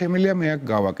 რა შემიძლია მე აქ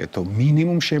გავაკეთო?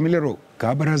 მინიმუმ შემიძლია რომ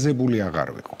გაბრაზებული აღარ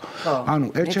ვიყო. ანუ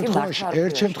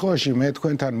ერთ შემთხვევაში მე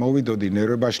თქვენთან მოვიდოდი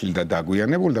ნერვებაშლი და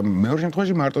დაგვიანებული და მეორე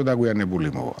შემთხვევაში მარტო დაგვიანებული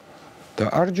მოვა. და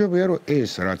არ ჯობია რომ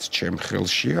ეს რაც ჩემ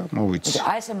ხელშია მოვიცი.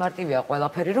 აი ესე მარტივია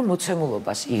ყველაფერი რომ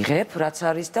მოცემულობას იღებ, რაც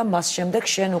არის და მას შემდეგ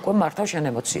შენ უკვე მართავ შენ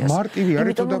ემოციას. მარტივი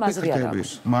არის თუ დაფიქრდები.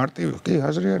 მარტივი, კი,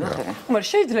 აზრი არა. მაგრამ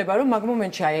შეიძლება რომ მაგ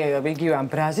მომენტში აი იგივე ამ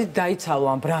ბრაზით დაიცალო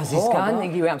ამ ბრაზისგან,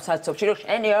 იგივე ამ საცობში რომ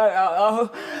შენი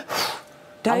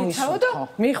დაიცალო და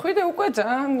მიხვიდე უკვე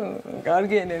ძალიან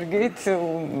კარგი ენერგიით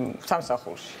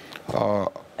სამსახურში.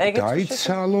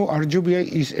 დაიცალო, არ ჯობია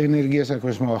ის ენერგია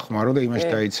საქმეს მოახმარო და იმაში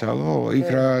დაიცალო, იქ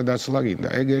რა დაცლა გინდა.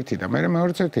 ეგ ერთი და მე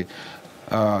მეორე ერთი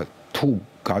თუ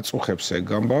გაწუხებს ეგ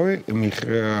ამბავი,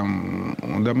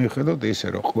 უნდა მიხედოთ ისე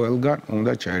რომ ყველგან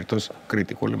უნდა ჩაერთოს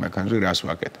კრიტიკული მექანიზმი, რას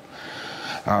ვაკეთებ.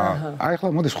 აი ახლა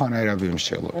მოდი სხვანაირად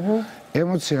ვიმსჯელო.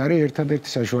 ემოცია არის ერთადერთი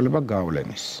საშუალება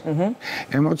გავლენის.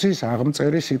 ემოციის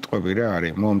აღმწერი სიტყვები რა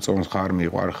არის? მომწონს ხარ,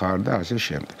 მიყვარ ხარ და ასე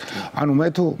შემდეგ. ანუ მე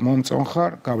თუ მომწონ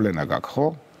ხარ, გავლენა გაქვს, ხო?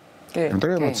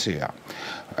 იმიტომ ემოცია.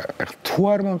 თუ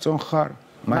არ მომწონ ხარ,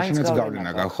 მაშინაც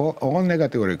გავლენა გაქვს, ხო? ოღონდ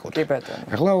ნეგატიური კუთხე.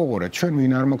 ახლა უყურეთ, ჩვენ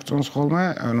ვინ არ მოგწონს ხოლმე,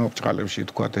 ანუ ბრჭყალებში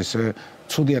თქვათ ესე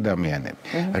ცუდი ადამიანები.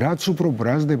 რაც უფრო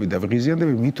ბრაზდები და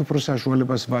ვღიზიანდები, მით უფრო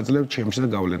საშუალებას ვაძლევ ჩემს და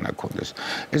გავლენა გქონდეს.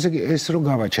 ესე იგი, ეს რო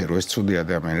გავაჩერო ეს ცუდი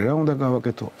ადამიანი, რა უნდა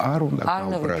გავაკეთო? არ უნდა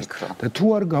გავბრაზდე. და თუ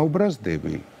არ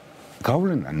გავბრაზდები,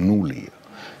 გავლენა ნულია.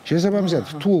 შესაბამისად,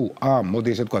 თუ მოდი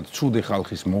ესე თქვათ, ცუდი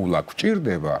ხალხის მოვლა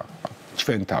გვჭირდება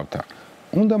ჩვენ თავთან.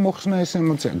 უნდა მოხსნა ეს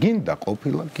ემოცია, გინდა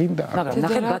ყოფილა, გინდა არ. მაგრამ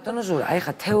ნახე ბატონო ზურა, აი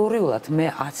ხა თეორიულად მე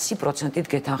 100%-ით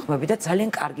გეთანხმები და ძალიან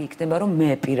კარგი იქნება რომ მე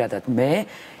პირადად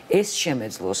ეს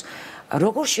შემეძლოს.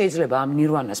 როგორ შეიძლება ამ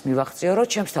ნირვანას მივახციო, რომ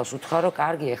ჩემს თავს უთხრა, რომ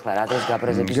კარგი ეხლა რა დროს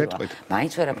გაბრაზების ზოა.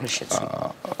 მაინც ვერაფერს შეცვლი.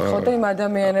 ხო და იმ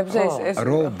ადამიანებზე ეს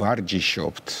რო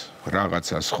ვარჯიშობთ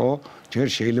რაღაცას, ხო? ჯერ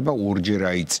შეიძლება ორჯერ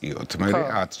აიწიოთ, მე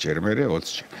 10 ჯერ, მე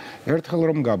 20 ჯერ. ერთხელ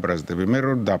რომ გაბრაზდები, მე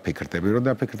რომ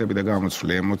დაფიქრდები და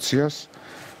გამოცვლი ემოციას,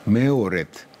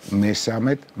 მეორედ,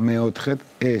 მესამედ, მეოთხედ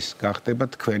ეს გახდება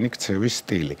თქვენი ქცევის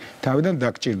სტილი. თავიდან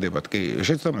დაგჭირდებათ, კი,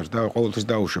 შეცდომებს და ყოველთვის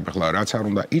დაუშვებ, ახლა რაც არ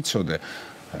უნდა იცოდე,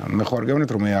 მე ხო არ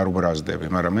გეუბნეთ რომ მე არ უბრაზდები,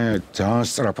 მაგრამ მე ძალიან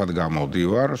სწრაფად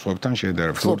გამოდივარ სხვებთან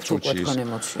შედარებით ლურჯუჩი ის.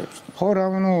 ხო რა,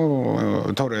 ну,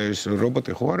 თორე ეს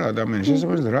რობოტი ხო არა ადამიანი,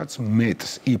 შესაძლოა რაც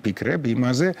მეტს იფიქრებ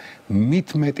იმაზე, მით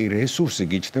მეტი რესურსი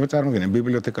გიჩნდება, წარმოგიდგენ,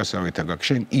 ბიბლიოთეკასავით აქვს,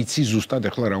 შენ იცი ზუსტად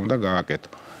ახლა რა უნდა გააკეთო.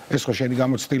 ეს ხო შენი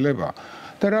გამოცდილებაა.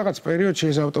 და რაღაც პერიოდში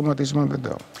ეს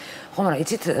ავტომატიზმდება. ხო, მაგრამ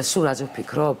იცით სულ რაზე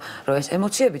ვფიქრობ, რომ ეს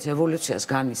ემოციებიც ევოლუციას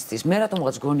განიცდის. მე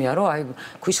რატომღაც გონია, რომ აი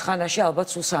ქვის ხანაში ალბათ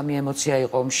სულ 3 ემოცია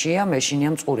იყო, მშია, მეშინია,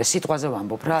 მწყურე, სიტყვაზე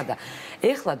ვამბობ რა და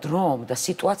ეხლა დრომ და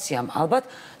სიტუაციამ ალბათ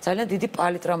ძალიან დიდი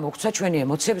პალიტრა მოგცა ჩვენი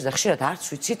ემოციების და ხშირად არც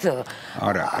ვიცით.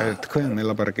 არა, თქვენ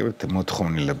მელაპარაკებთ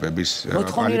მოთხოვნილებების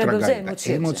პალიტრაზე,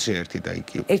 ემოცია ერთი და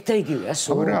იგივე. ერთ და იგივეა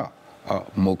სულ. რა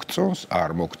მოგწონს,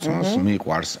 არ მოგწონს,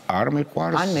 მიყვარს, არ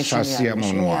მიყვარს,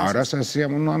 სასიამოვნოა,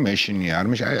 არასასიამოვნოა, მეშინია, არ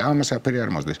მეშინია, ამას აფერი არ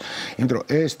მოსდის. იმიტომ რომ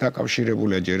ეს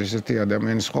დაკავშირებულია ჯერ ესეთი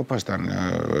ადამიანის ყოფასთან,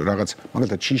 რაღაც,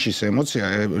 მაგალითად, შიშის ემოცია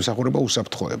ემსახურება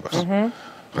უსაფრთხოებას.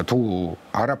 თუ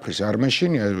არაფრის არ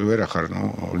მეშინია, ვერ ახარ,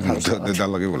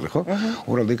 დალაგებული, ხო?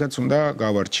 უბრალოდ იქაც უნდა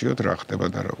გავარჩიოთ რა ხდება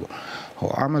და როგორ. ხო,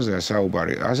 ამაზეა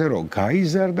საუბარი. ასე რომ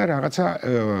გაიზარდა რაღაცა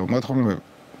მოთხოვნილება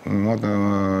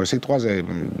სიტყვაზე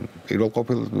პირველ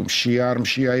ყოფილ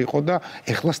მშია იყო და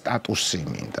ეხლა სტატუსი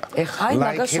მინდა.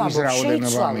 ლაიქების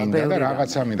რაოდენობა მინდა და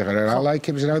რაღაცა მინდა. რა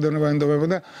ლაიქების რაოდენობა მინდა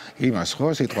და იმას ხო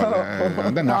სიტყვაზე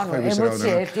და ნახვების რაოდენობა.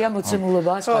 ემოცია ერთია,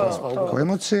 მოცემულობაა სხვადასხვა. ხო,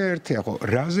 ემოცია ერთია, ხო.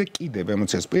 რაზე კიდებ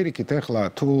ემოციას პირიქით ეხლა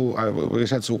თუ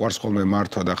ესაც უყვარს ხოლმე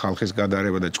მართვა და ხალხის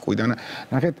გადარება და ჭკვიდან,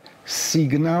 ნახეთ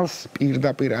სიგნალს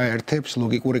პირდაპირ აერთებს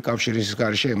ლოგიკური კავშირის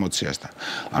გარშე ემოციასთან.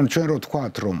 ანუ ჩვენ რო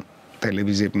ვთქვათ რომ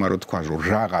ტელევიზიებმა რო თქვა რომ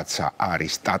რაღაცა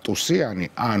არის სტატუსიანი,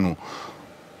 ანუ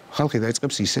ხალხი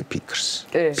დაიწყებს ისე ფიქრს.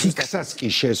 ფიქრსაც კი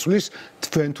შესვლის,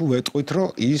 თქვენ თუ ვეტყვით რომ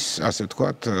ის, ასე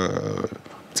ვთქვათ,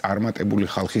 წარმატებული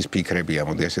ხალხის ფიქრებია,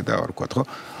 მოდი ასე დავარქვათ, ხო?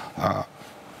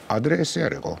 ადრე ესე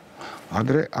არ იყო.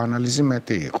 ადრე ანალიზი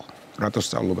მეტი იყო. რატო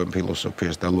სწავლობენ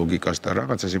ფილოსოფიას და ლოგიკას და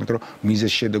რაღაცას, იმიტომ რომ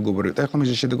მიზეზ-შედეგობრივი, ეხლა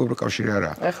მიზეზ-შედეგობრივი კავშირი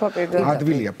არა. ეხლა პირდაპირ.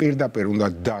 ადვილია პირდაპირ უნდა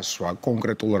დასვა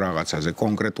კონკრეტულ რაღაცაზე,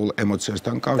 კონკრეტულ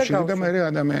ემოციასთან კავშირი და მე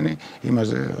ადამიანი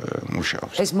იმაზე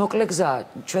მუშაობს. ეს მოკლე გზაა,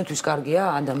 ჩვენთვის კარგია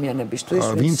ადამიანებისთვის.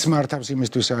 ვინც მართავს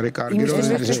იმისთვის არის კარგი, რომ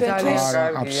არა,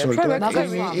 აბსოლუტურად.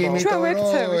 იმიტომ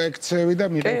რომ ექცევი და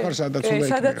მიყარ სადაც უნდა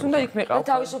იქნება. სადაც უნდა იქ მიყავ. და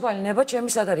თავისუფალი ნება, ჩემი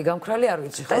სად არის გამქრალი, არ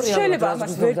ვიცი, ხო? შეიძლება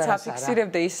ამას ვერც აფიქსირებ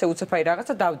და ისე უცებ აი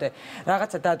რაღაცა დავდე.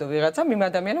 რაღაცა დადო ვიღაცამ იმ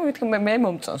ადამიანმა მეთქი მე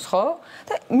მომწონს ხო?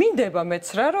 და მინდება მეც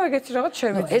რა რომ ეგეთი რაღაც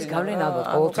შევიძინო. ეს გავლენა ალბათ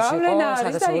ყოველთვის იყო,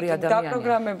 სადაც ორი ადამიანი.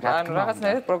 დაპროგრამება, ანუ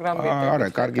რაღაცნაირად პროგრამირდება. არა,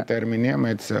 კარგი ტერმინია,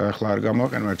 მეც ახლა არ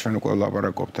გამოვაყენე, მაგრამ ჩვენ უკვე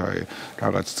ვლაპარაკობთ აი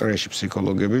რაღაც წრეში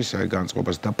ფსიქოლოგების აი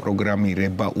განწყობას და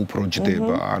პროგრამირება უფრო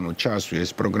ჯდება, ანუ ჩასვი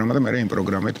ეს პროგრამა და მე იმ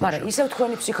პროგრამით მუშაობ. მაგრამ ისევ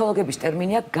თქვენი ფსიქოლოგების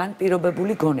ტერმინია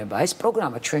განპირობებული გონება. ეს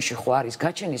პროგრამა ჩვენში ხო არის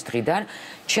გაჩენის დღიდან,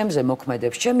 ჩემზე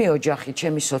მოქმედებს, ჩემი ოჯახი,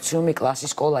 ჩემი სოციუმი, კლასი,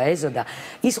 სკოლა, ეზო და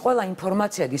ის ყველა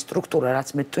ინფორმაცია და სტრუქტურა, რაც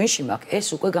მე ტვინში მაქვს, ეს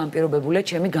უკვე განპირობებულია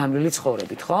ჩემი განვლილი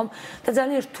ცხოვრებით, ხომ? და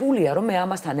ძალიან რთულია, რომ მე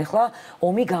ამასთან ახლა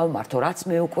ომი გავმართო, რაც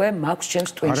მე უკვე მაქვს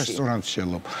ჩემს ტვინში. არა, სწორად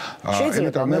შელობ.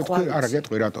 იმიტომ მე თქვი, არა,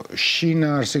 გეტყვი რატო?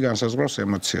 შინაარსი განსაზღვრავს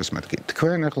ემოციას მეთქი.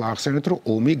 თქვენ ახლა ახსენეთ, რომ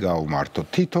ომი გავმართო.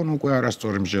 თვითონ უკვე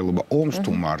არასწორი მსჯელობა ომს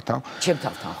თუ მართავ.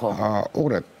 ჩემთან, ხო?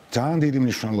 უყურეთ, ძალიან დიდი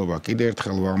მნიშვნელობა კიდე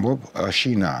ერთხელ ვამბობ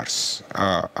შინაარსს.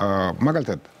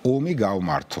 მაგალითად, ომი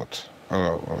გავმართოთ.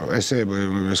 ესე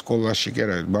სკოლაში კი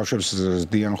არა, ბავშვებს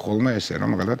ზდიან ხოლმე ესე,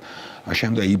 რომ მაგალითად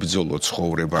შემდა იბრძოლო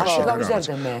ცხოვრებაში.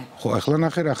 ხო, ახლა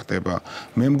ნახე რა ხდება.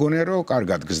 მე მგონია რომ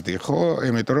კარგად გზდი, ხო?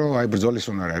 იმიტომ რომ აი ბრძოლის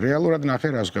უნარია. რეალურად ნახე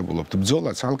რა შეღებულობთ.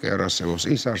 ბრძოლა ცალკე არ არსებობს,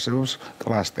 ის არსებობს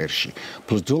კლასტერში.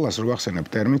 პლუს ბრძოლას რო ვახსენებ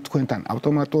ტერმინს, თქვენთან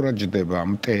ავტომატურად ჯდება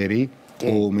მტერი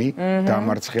ომი,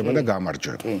 დამარცხება და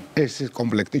გამარჯვება. ეს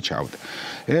კომპლექტი ჩავდა.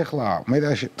 ეხლა მე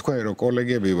და თქვენ რო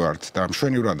კოლეგები ვართ და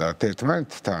მშვენივრადაა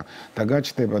ერთმანეთთან და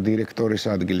გაჩნდება დირექტორის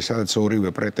ადგილი, სადაც ორივე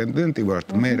პრეტენდენტი ვართ,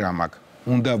 მე რა მაქვს?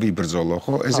 უნდა ვიბრძოლო,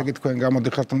 ხო? ესე იგი თქვენ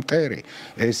გამოდიხართ მტერი.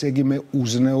 ესე იგი მე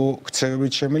უზნეო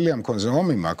ქცევებით შემილია მქონზე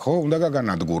ომი მაქვს, ხო? უნდა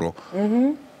გაგანადგურო.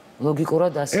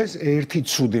 ლოგიკურად ასე. ეს ერთი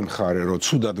ცუდი მხარე, რომ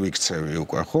ცუდად ვიქცევი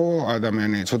უკვე, ხო?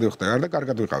 ადამიანი ცუდი ხდება და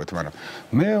კარგად ვიყავით, მაგრამ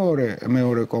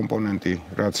მეორე კომპონენტი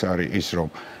რაც არის ის, რომ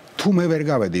თუ მე ვერ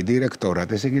გავედი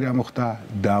დირექტორად, ესე იგი რა მოხდა?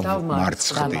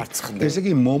 დავმარცხდი. ესე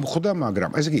იგი მომხვდა,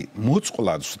 მაგრამ ესე იგი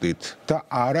მოწყვლად ვსდით და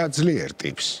არა ძლიერ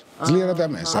ტიპს. ძლიერ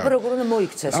ადამიანს. აბა როგორ უნდა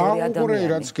მოიქცეს ორი ადამიანი?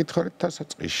 რაც გითხარით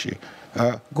დასაწყისში.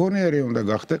 გონიერი უნდა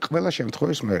გახდე ყველა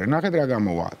შემთხვევის მერე. ნახეთ რა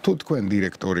გამოვა. თუ თქვენ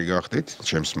დირექტორი გახდით,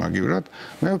 ჩემს მაგივრად,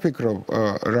 მე ვფიქრობ,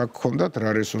 რა გქონდათ, რა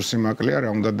რესურსი მაკლია, რა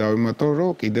უნდა დავიმატო,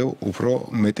 რომ კიდევ უფრო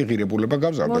მეტი ღირებულება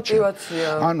გავზარდოთ. მოტივაცია.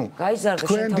 ანუ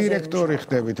თქვენ დირექტორი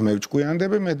ხდებით, მე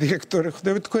ვჭკვიანდები, მე დირექტორი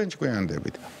ხდებით, თქვენ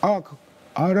ჭკვიანდებით. აქ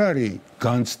არ არის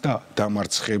განცდა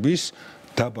დამარცხების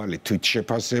დაბალი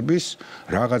თვითშეფასების,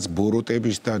 რაღაც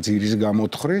ბოროტების და ძირის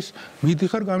გამოთხრეს,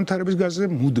 მიდიხარ განვითარების გაზზე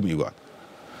მუდმივად.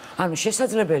 ანუ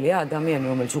შესაძლებელია ადამიანი,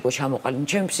 რომელიც უკვე ჩამოყალიბებული,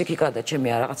 ჩემი ფსიქიკა და ჩემი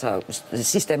რაღაცა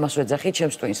სისტემას ვეძახი,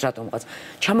 ჩემს ტვინს რატომღაც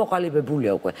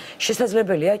ჩამოყალიბებულია უკვე.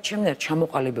 შესაძლებელია ჩემნერ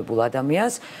ჩამოყალიბებულ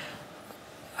ადამიანს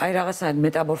აი რაღაცა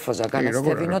მეტამორფოზა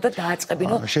განაცდებინო და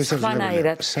დააწყებინო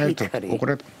სხვანაირად ფიქრი.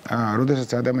 უყურეთ, როდესაც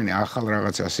ადამიანი ახალ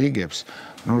რაღაცას იგებს,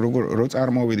 ну რო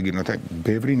წარმოვიდგინოთ, აი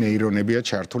ბევრი ნეირონებია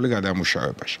ჩართული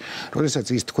გადამუშავებაში. როდესაც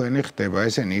ის თქვენი ხდება,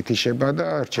 ესენი ითიშება და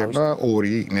რჩება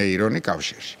ორი ნეირონი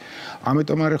კავშირში.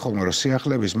 ამიტომ არის ხოლმე რომ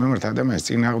სიახლეების მიმართ ადამიანის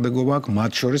წინააღმდეგობა აქვს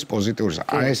მათ შორის პოზიტიური.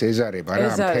 აი ეს ეზარება რა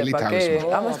მთელი თავის.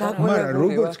 მაგრამ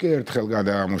როგორც კი ერთხელ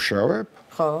გადაამუშავებ,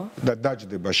 ხო და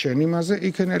დაждდება შენ იმაზე,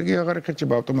 იქ ენერგია აღარ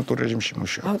ეხერხება ავტომატურ რეჟიმში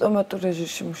მუშაობს. ავტომატურ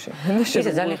რეჟიმში მუშაობს.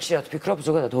 ისე ძალიან ხშირად ვფიქრობ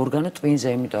ზოგადად ორგანო ტვინზე,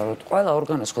 იმიტომ რომ ყველა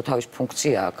ორგანოს ხო თავის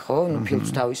ფუნქცია აქვს, ხო? ნუ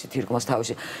ფილმს თავისი, თირკმას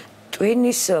თავისი.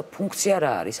 ტვინის ფუნქცია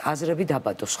რა არის? აზრები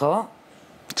დაბადოს, ხო?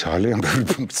 ძალიან ბევრი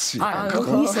ფუნქცია.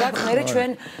 ის რაც მე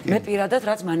ჩვენ მე პირადად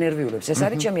რაც მანერვიულებს, ეს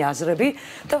არის ჩემი აზრები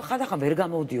და ხანდახან ვერ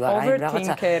გამოვდივარ აი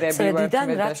რაღაცა წედიდან,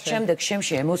 რაც შემდეგ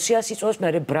შემში ემოციას იწვევს,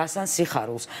 მე ბრასან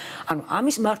სიხარულს. ანუ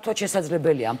ამის მართვა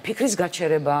შესაძლებელია, ამ ფიქრის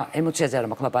გაჩერება, ემოციაზე არ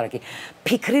მაქვს ლაპარაკი.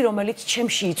 ფიქრი, რომელიც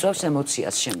ჩემში იწვევს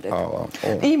ემოციას შემდეგ.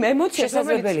 იმ ემოციას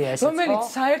რომელიც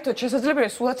საერთოდ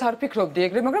შესაძლებელია სულაც არ ფიქრობდი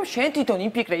ეგრე, მაგრამ შენ თვითონ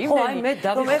იმ ფიქრე იმდენი,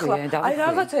 რომ ეხლა აი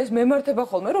რაღაცა ეს მემართება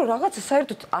ხოლმე, რომ რაღაცა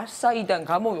საერთოდ არსაიდან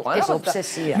ეს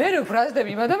ობსესია. მე ვფრაზდები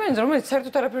იმ ადამიანს, რომელიც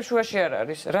საერთოდ არაფერ შუაში არ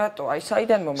არის. რატო? აი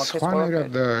საიდან მომაქეს ყველაფერი?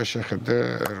 სხვანაირად შეხედე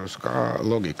რუსკა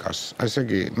ლოგიკას. ესე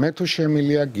იგი, მე თუ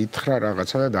შემილია გითხრა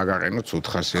რაღაცა და დაგაყენო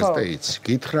ცუთხასიას და იცი.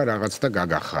 გითხრა რაღაც და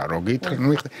გაგახარო. გითხრა,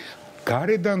 ნუ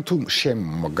გარედან თუ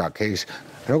შემგაქეს,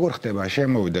 როგორ ხდება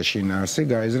შემოვიდა შინაარსი,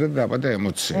 გაეზრდა დაბადა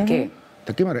ემოცია. კი.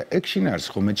 და კი, მაგრამ ეგ შინაარსი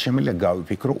ხო მე შემიძლია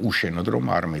გავიფიქრო უშენოდ რომ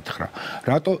არ მითხრა.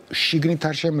 რატო შიგნით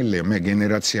არ შემიძლია მე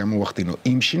გენერაცია მოვახდინო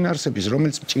იმ შინაარსების,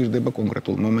 რომელიც მჭირდება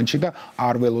კონკრეტულ მომენტში და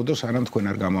არ ველოდო სანამ თქვენ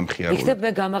არ გამამხიარულებთ. იქნებ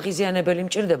მე გამაღიზიანებელი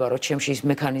მჭირდება, რომ ჩემში ის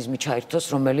მექანიზმი ჩაერთოს,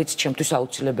 რომელიც ჩემთვის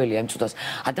აუცილებელია იმ წუთას.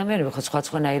 ადამიანები ხო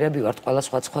სხვადასხვანაირები ვართ, ყველა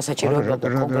სხვა საჭიროება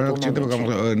კონკრეტულ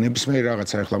მომენტში. ნებისმიერ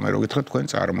რაღაცა ახლა მე რო გითხრათ, თქვენ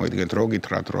წარმოიდგენთ, რო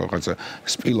გითხრათ, რომ რაღაცა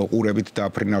სპილო ყურებით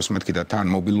დააფრინავს მეთქი და თან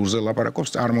მობილურზე ლაპარაკობს,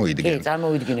 წარმოიდგენთ. კი,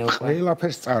 წარმოვიდგინე უკვე.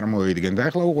 ყველაფერს წარმოიდგენ და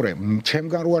ეხლა უყურე,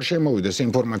 ჩემგან რო არ შემოვიდეს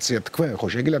ინფორმაცია თქვენ, ხო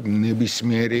შეგიძლიათ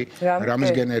ნებისმიერი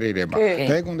რამის გენერირება.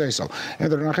 და ეგ უნდა ისაო.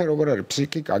 ედრო ნახე როგორ არის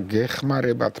ფსიქიკა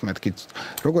გეხმარებათ მეთქი.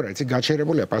 როგორ არის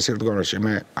გაჩერებულია პასიურ დგომაში,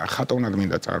 მე ხატოვნად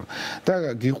მინდა წარ. და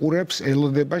გიყურებს,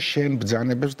 ელოდება შენ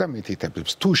ბრძანებებს და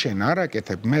მითითებებს. თუ შენ არ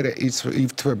აკეთებ, მე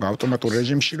იწვება ავტომატურ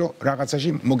რეჟიმში, რომ რაღაცაში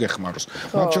მოგეხმაროს.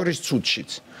 მათ შორის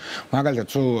ცუდშიც.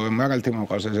 მაგალითად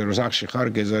მომყავს ესე რომ სახში ხარ,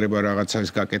 გეზარება რაღაცას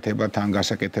გაკეთება, თან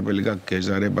გასაკეთებელი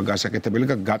გეზარება, გასაკეთებელი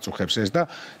გაწუხებს ეს და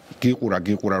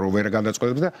გიყურა რომ ვერ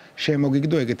გადაწყვეტებს და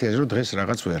შემოგიგდო ეგეთი ეს რომ დღეს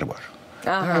რაღაც ვერ ვარ.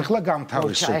 ეხლა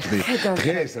გამთავისუფლდი.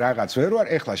 დღეს რაღაც ვერ ვარ,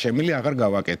 ეხლა შემილი აღარ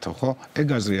გავაკეთო, ხო? ეგ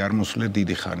აზრი არ მოსვლე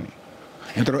დიდი ხანი.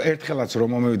 იმიტომ რომ ერთხელაც რომ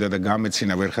მომევიდა და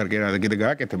გამეცინა ვერ ხარ კიდე და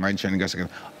გააკეთე, მაინც შენი გასაკეთე.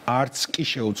 არც კი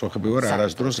შეუწუხები ვარ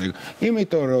არასდროს ეგ.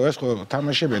 იმიტომ რომ ეს ხო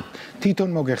თამაშები თვითონ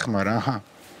მოგეხმარა, აჰა.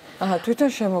 თვითონ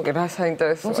შემოგე რა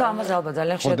საინტერესოა. თუმცა ამას ალბათ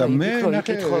ძალიან შედა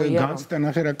იკითხოია. განცდა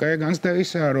ნახე რა კაია განცდა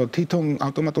ისაა რომ თვითონ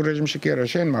ავტომატურ რეჟიმში კი არა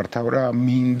შენ მართავ რა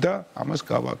მინდა ამას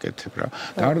გავაკეთებ რა.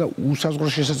 და არა უსაზღვრო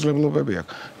შესაძლებლობები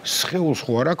აქვს. სხეულს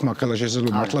ხო არ აქვს მაგხელა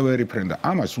შესაძლებლობა მართლა ვერ იფრენდა.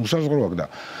 ამას უსაზღვრო აქვს და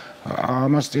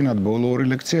ამას წინათ ბოლო ორი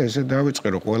ლექცია ესე დავიწყე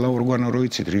რომ ყველა ორგანო რო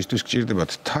იცით რისთვის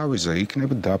გჭირდებათ თავიზე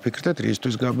იქნებ დაფიქრდეთ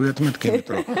რისთვის გაბიათ მეთქი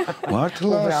მეტრო.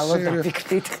 მართლა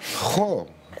დაფიქრდით. ხო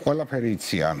ყველაფერი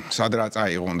იციან, სად რა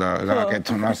წაიღონ და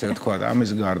გააკეთონ ასე თქვა და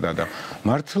ამის გარდა და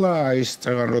მართლა ის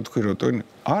წეგან რო თქვი რომ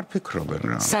არ ფიქრობენ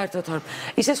რა. საერთოდ არ.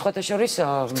 ისე სხვათა შორის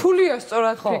რთულია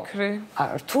სწორად ფიქრი.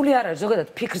 რთული არ არის, ზოგადად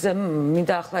ფიქრზე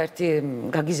მინდა ახლა ერთი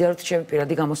გაგიზიაროთ ჩემი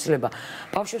პირადი გამოცდილება.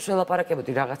 ბავშვებს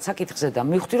ველაპარაკებოდი რაღაც საკითხზე და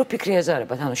მივხვდი რომ ფიქრი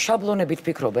ეზარებათ, ანუ შაბლონებით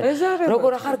ფიქრობენ.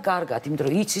 როგორ ახარ კარგად, იმიტომ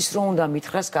რომ იცის რომ უნდა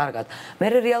მითხრას კარგად. მე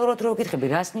რეალურად რო ვკითხები,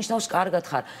 რას ნიშნავს კარგად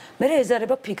ხარ? მე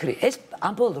ეზარება ფიქრი. ეს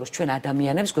ამ ბოლო დროს ჩვენ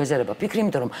ადამიანებს გვეზარება ფიქრი,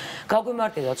 იმიტომ რომ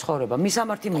გაგვიმარტირდა ცხოვრება.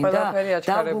 მისამართი მინდა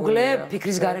დავგუგლე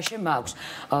ფიქრის გარეშე მაქვს.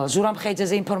 ზურამ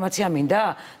ხეიძეზე ინფორმაცია მინდა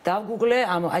დავგუგლე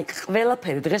აი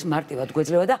ყველაფერი დღეს მარტივად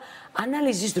გვეძლევა და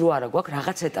ანალიზის დრო არა გვაქვს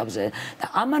რაღაც ეტაპზე და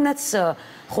ამანაც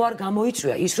ხო არ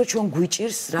გამოიწვია ის რომ ჩვენ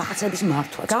გვიჭირს რაღაცების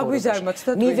მართვა გაგვიზარმოთ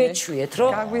და მივეჩვიეთ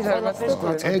რომ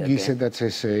ეგ ისედაც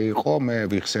ესე იყო მე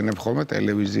ვიხსენებ ხოლმე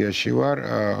ტელევიზიაში ვარ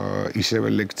ისევე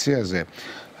ლექციაზე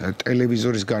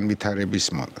ტელევიზორის განვითარების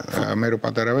მე რო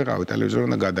პატარა ვიყავი ტელევიზორი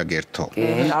უნდა გადაგერთო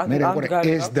მე როგორ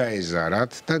ეს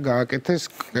დაეზარათ და გააკეთეს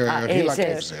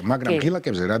ღილაკებზე მაგრამ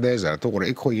ღილაკებზე რა დაეზარათ უყურე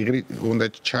იქ ხო იღრი უნდა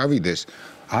ჩავიდეს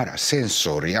არა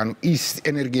სენსორი ანუ ის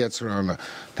ენერგიაც რა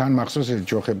თან მახსოვს ეს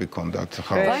ჯოხები ქონდათ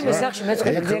ხო ვაიმე სახში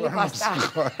მეწყვეტე გზელი პასტა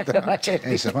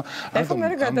ეს ხო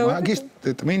მაგის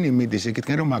ტმინი მიდის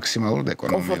იქითკენ რომ მაქსიმალურად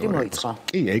ეკონომიური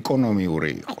კი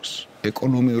ეკონომიური იყოს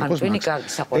ეკონომიური იყოს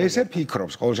ესე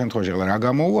ფიქრობს ყოველ შემთხვევაში რა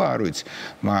გამოვა არ ვიცი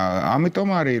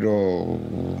ამიტომ არის რომ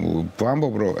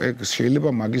ვამბობ რომ ეგ შეიძლება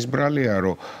მაგის ბრალია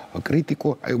რომ კრიტიკო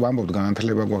აი ვამბობ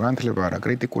განათლება არა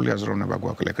კრიტიკული აზროვნება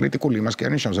გვაქვს კრიტიკული იმას კი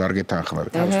არნიშნავს არ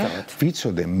გეთანხმებით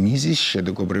ვიცოდე მიზის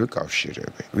შედეგობრივი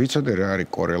კავშირები ვიცოდე რა არის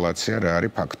კორელაცია რა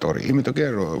არის ფაქტორი იმიტომ კი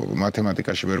რომ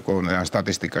მათემატიკაში ვერ ყო ან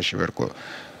სტატისტიკაში ვერ ყო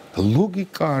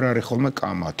ლოგიკა არ არის ხოლმე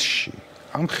კამათში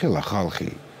ამ ხელა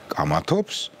ხალხი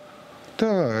კამათობს და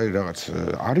რაღაც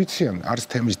არიციან არც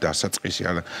თემის დასაწყისი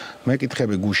არა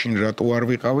მეკითხები გუშინ რატო არ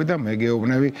ვიყავი და მე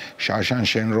გეუბნები შაშან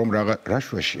შენ რომ რა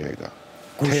შვეშია ეგა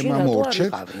თემა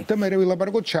მორჩეთ და მე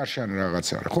ვილაპარაკოთ შაშან რაღაც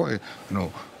არა ხო ნუ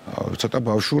ცოტა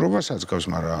ბავშვურობასაც გავს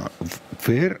მაგრამ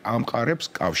ვერ ამყარებს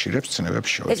კავშირებს ცნებებს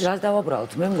შორის ეს რას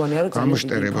დავაბრალოთ მე მგონია რომ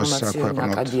გამოშტერებას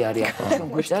საქვეყნოდ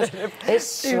ეს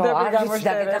არ ვიცი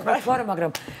დაგეთახმათ თუ არა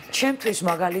მაგრამ ჩემთვის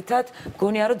მაგალითად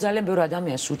მგონია რომ ძალიან ბევრი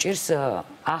ადამიანს უჭირს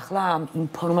ახლა ამ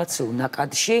ინფორმაციულ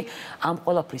ნაკადში ამ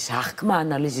ყველაფრის აღქმა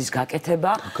ანალიზის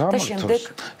გაკეთება და შემდეგ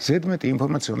ზედმეტი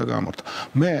ინფორმაცია უნდა გამორთო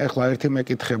მე ახლა ერთი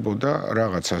მეკითხებოდა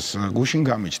რაღაცას გუშინ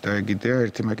გამიჩნდა ეგ იდეა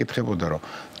ერთი მეკითხებოდა რომ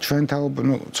ჩვენ თაობა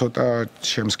ნუ ცოტა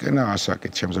შემსკენა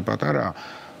ასაკით ჩემზე პატარა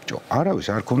არავის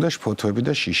არ ქონდა ფოთოები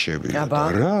და შიშები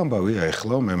რა ამბავია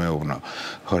ეხლა მე მეუბნა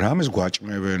რამეს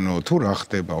გვაჭმევენო თუ რა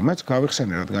ხდება მეც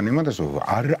გავიხსენე რადგან იმას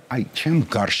არ აი ჩემ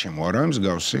გარშემო არავის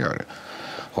გავსი არა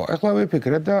ხო ეხლა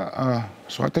ვიფიქრე და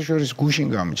სხვათა შორის გუშინ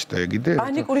გამიჩნდა ეგ იდეა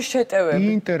პანიკური შეტევები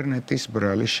ინტერნეტის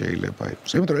ბრალი შეიძლება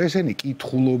იყოს იმიტომ რომ ესენი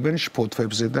კითხულობენ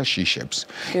ფოთოებზე და შიშებს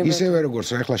ისევე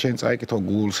როგორც ეხლა შენ წაიკითხო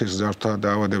გულს ეს ზართა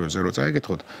დაავადებებზე რომ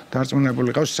წაიკითხოთ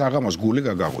დარწმუნებული ყავს საღამოს გული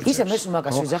გაგაღვიძებს ისე მე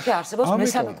მაგას ვიზახი არსებობს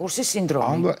მესამე კურსის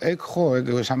სინდრომი ეგ ხო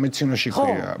ეგ სამედიცინოში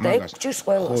ქვია მაგას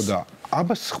ხო და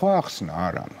აბა სხვა ახსნა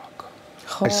არა მაგ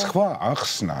ეს სხვა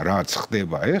ახსნა რაც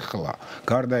ხდება ეხლა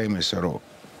გარდა იმისა რომ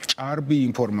ჭარბი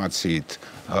ინფორმაციით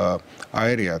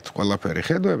აერიათ ყველაფერი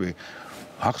ხედვები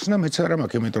ახსნა მეც არა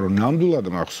მაქვს იმიტომ რომ ნამდვილად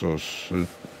მახსოვს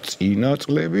წინა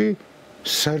წლები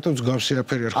საერთოდ მსგავსი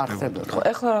აფერი არ ხდებოდა. ხო,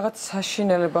 ეხლა რაღაც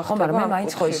საშინელება ხო, მაგრამ მე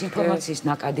მაინც ხო ის ინფორმაციის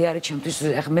ნაკადი არის ჩემთვის,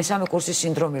 ეხლა მესამე კურსის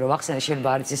სინდრომი რომ ახსენე შეიძლება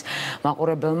არ იცის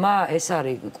მაყურებელმა, ეს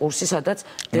არის კურსი, სადაც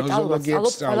დეტალურად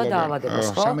სწავლობ ყველა დაავადებას,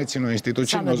 ხო? სამედიცინო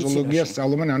ინსტიტუტში ნოზოლოგიას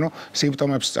სწავლობენ, ანუ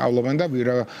სიმპტომებს სწავლობენ და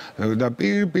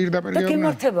პირდაპირ და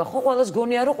გემართება, ხო, ყველას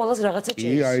გონია რომ ყველას რაღაცა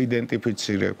ჭირს. კი,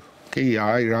 აიდენტიფიცირებ. კი,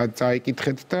 აი რა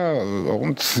წაიკითხეთ და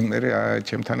ოღონდ მე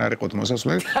ჩემთან არ იყოთ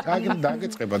მოსასვლელი,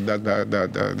 დაგეწყება და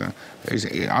ეს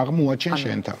აღმოაჩენ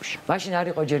შენ თავში. მაშინ არ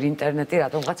იყო ჯერ ინტერნეტი,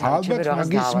 რატომღაც არჩევი რაღაც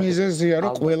მაგის მიზეზია,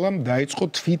 რომ ყველამ დაიწყო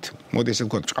თვით, მოდი ესე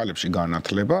ვქოთ, ჭყალებში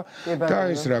განათლება და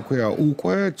ეს რა ქვია,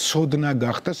 უკვე ცოდნა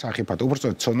გახდა სახიფათო.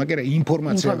 უბრალოდ ცოდნა კი არა,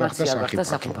 ინფორმაცია გახდა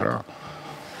სახიფათო რა.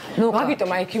 ნუ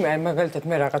მაგიტომ აი იქ მაგალითად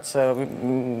მე რაღაც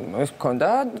ეს მქონდა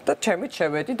და ჩემით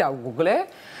შევედი და ვგუგლე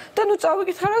და ნუ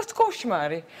წავიკითხე რაღაც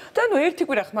კოშმარი. და ნუ ერთი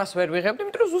კვირა ხმას ვერ ვიღებდი,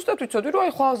 იმიტომ რომ ზუსტად ვიცოდი რომ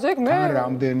აი ხვალზე მე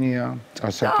რამდენია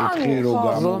წასაკითხი რო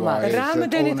გამოვა.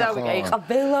 რამდენი წავიკითხე, აი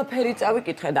ყველაფერი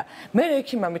წავიკითხე და მე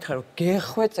ექიმმა მითხრა რომ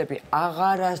გეხვეწები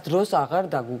აღარასდროს აღარ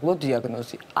დაგუგლო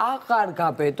დიაგნოზი. აღარ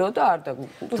გაბედო და არ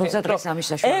დაგუგლო. თუმცა დღეს ამის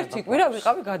საშუალება. ერთი კვირა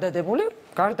ვიყავი გადადებული,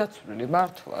 გარდაცვლილი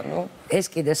მართლა, ნუ. ეს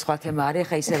კიდე სხვა თემა არის,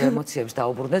 ხა ისევ ემოციებს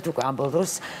დაუბრუნდეთ, უკვე ამ ბოლო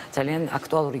დროს ძალიან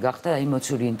აქტუალური გახდა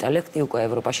ემოციური ინტელექტი, უკვე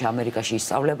ევროპაში, ამერიკაში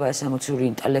ისწავლება ეს ემოციური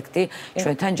ინტელექტი,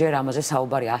 ჩვენთან ჯერ ამაზე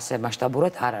საუბარი ასე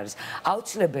მასშტაბურად არ არის.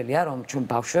 აუცილებელია რომ ჩვენ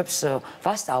ბავშვებს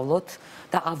ვასწავლოთ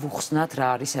და ავუხსნათ რა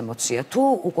არის ემოცია. თუ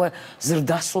უკვე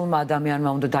ზრდასრულმა ადამიანმა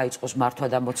უნდა დაიწყოს მართვა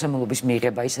და მოცემულობის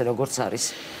მიღება ისე როგორც არის.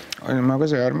 აი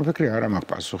მაგაზე არ მიფიქრი, არა მაქვს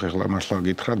პასუხი, ახლა მართლა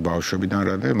გითხრათ ბავშვებიდან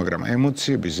რა და, მაგრამ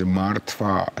ემოციების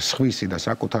მართვა, სხვისი და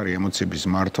საკუთარი ემოციების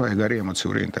მართვა, ეგ არის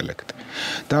ემოციური ინტელექტი.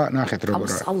 და ნახეთ როგორ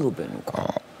ამ სწავლობენ უკვე.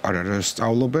 არა,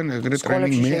 სწავლობენ, ეგრეთ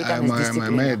ტრენინგი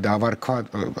მე დავარქვა,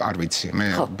 არ ვიცი, მე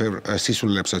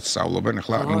სისულელებსაც სწავლობენ,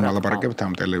 ახლა ნუ მალაპარაკებთ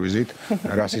ამ ტელევიზიით,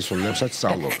 რა სისულელებსაც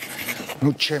სწავლობენ. ნუ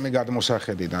ჩემი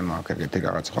გადმოსახედიდან მაქვს ეგეთი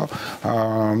რაღაც, ხო?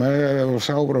 მე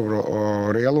საუბრობ, რომ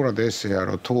რეალურად ესეა,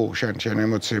 რომ თუ შენ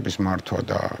ემოციების მართვა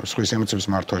და სხვის ემოციების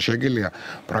მართვა შეგიძლია,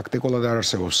 პრაქტიკულად არ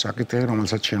არსებობს საკითხი,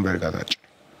 რომელსაც შენ ვერ გადაჭრი.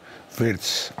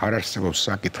 ვერც არ არსებობს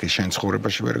საკითხი შენ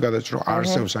ცხოვრებაში ვერ გადაჭრო,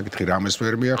 არსებობს საკითხი რამეს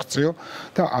ვერ მიაღწიო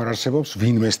და არ არსებობს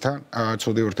ვინმესთან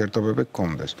ცუდი ურთიერთობები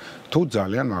გქონდეს. თუ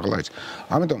ძალიან მაღლა იცი.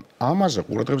 ამიტომ ამაზე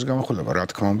ყურადღების გამახვილება რა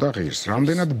თქმა უნდა ღირს.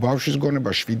 რამდენად ბავშვის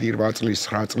გონება 7-8 წლის,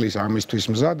 9 წლის ამისთვის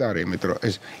მზად არის, იმიტომ რომ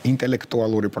ეს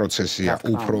ინტელექტუალური პროცესია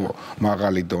უფრო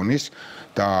მაღალი დონის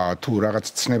და თუ რაღაც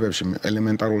ცნებებში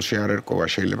ელემენტარულში არ ერკვა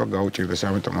შეიძლება გაუჭირდეს,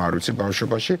 ამიტომ არ ვიცი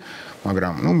ბავშვობაში,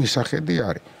 მაგრამ ნუ მისახედი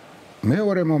არის.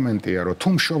 მეორე მომენტია, რომ თუ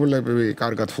მშობლები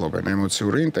კარგად ფლობენ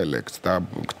ემოციურ ინტელექტს და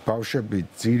ბავშვები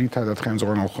ძირითადად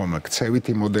ხელმძღვანელ ხოლმე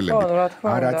ქცევითი მოდელებით,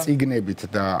 არა წიგნებით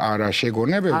და არა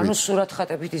შეგონებებით. ანუ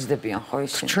სურათხატებით იზრდებიან ხო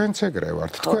ისინი? ჩვენც ეგრე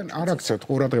ვართ. თქვენ არ აქცევთ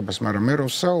ყურადღებას, მაგრამ მე რო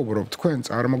ვსაუბრობ, თქვენ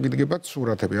წარმოგიდგებათ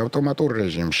სურათები ავტომატურ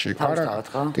რეჟიმში.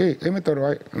 კი, იმიტომ რომ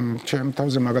აი ჩემ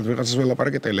თავზე მაგალითად ვიღაცას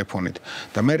ველაპარაკე ტელეფონით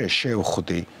და მე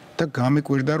შევხვდი და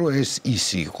გამიკვირდა რომ ეს ის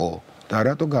იყო და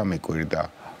რატო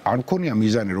გამიკვირდა? არ მქონია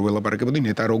მიზანი რომ ველაპარაკებოდი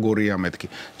ნეტა როგორია მეთქი.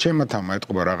 ჩემმა თამა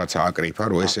ეთყობა რაღაცა აკრიფა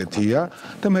რომ ესეთია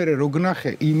და მე რო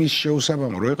გნახე იმის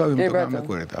შეუსაბამო რომ ეყავი იმიტომ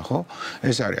გამეკვირდა, ხო?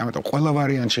 ეს არის, ამიტომ ყველა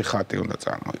ვარიანტში ხატი უნდა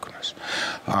წარმოიქმნას.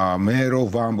 მე რო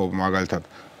ვამბობ მაგალითად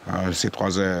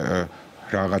სიტყვაზე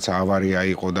რაღაცა ავარია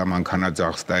იყო და მანქანა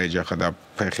ძაღლს დაეჯახა და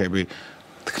ფეხები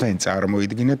თქვენ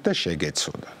წარმოიდგინეთ და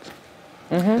შეგეცოდათ.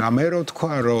 და მე რო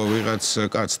თქვა რომ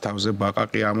ვიღაც კაც თავზე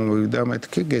ბაყაყი ამოვიდა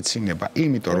მეთქი გეცინება,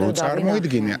 იმიტომ რომ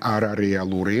წარმოიდგინე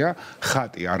არარეალურია,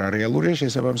 ხატი არარეალურია,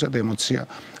 შესაბამისად ემოცია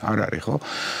არ არის, ხო?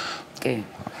 კი.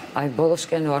 აი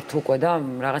ბოლოსკენ ვართ უკვე და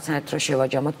რაღაცნაირად რო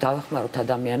შევაჯამოთ, დავახმაროთ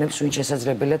ადამიანებს, ვინ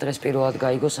შესაძლებელია დღეს პირველად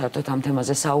გაიგოს საერთოდ ამ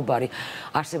თემაზე საუბარი.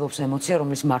 არსებობს ემოცია,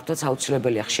 რომლის მართვაც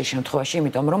აუცილებელია ხშირ შემთხვევაში,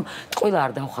 იმიტომ რომ ტყუილა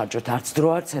არ დავხარჯოთ არც დრო,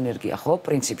 არც ენერგია, ხო,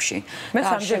 პრინციპში. მე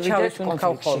სამჯერ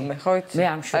ჩავისუნთქავ ხოლმე, ხო იცი? მე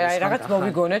ამ შვილს აი რაღაც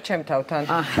მოვიგონე ჩემ თავთან.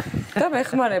 და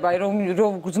მეხმარება, აი რომ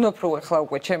გძნობ რო ახლა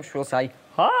უკვე ჩემ შვილს, აი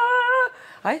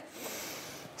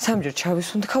სამჯერ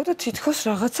ჩავისუნთქავ და თითქოს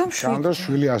რაღაცა მშვიდია. სანდრა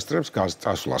შვილი ასწრებს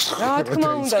გასწასვლას. რა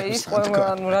თქმა უნდა, ის ყველა,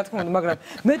 ანუ რა თქმა უნდა, მაგრამ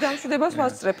მე დამშვიდებას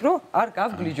ვასწრებ, რომ არ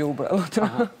გავგლიჯო უბრალოდ.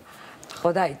 ხო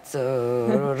და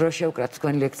იცით, რო შევკრათ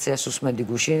თქვენ ლექციას უსმენდი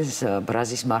გუშინ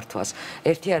ბრაზის მართვას.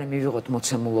 ერთი არის მივიღოთ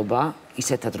მოცემულობა,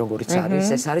 ისეთად როგორიც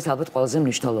არის, ეს არის ალბათ ყველაზე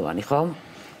მნიშვნელოვანი, ხო?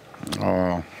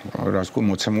 რას გქო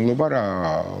მოცემულობა რა?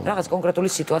 რაღაც კონკრეტული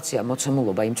სიტუაცია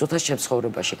მოცემულობა იმ წუთას ჩემს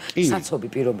ცხოვრებაში, საცობი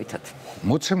პირობითად.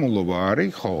 მოცემულობა არის,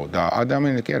 ხო, და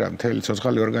ადამიანი კი არა, მთელი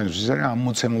ცოცხალი ორგანიზმი ის არის ამ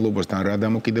მოცემულობასთან რა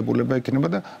დამოკიდებულება ექნება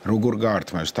და როგორ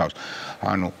გაართმევს თავს.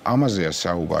 ანუ ამაზეა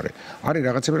საუბარი. არის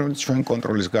რაღაცები, რომელიც ჩვენ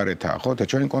კონტროლის გარეთაა, ხო? და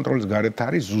ჩვენ კონტროლის გარეთ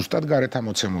არის ზუსტად გარეთ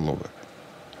ამოცემულობები.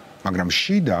 მაგრამ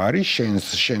შიდა არის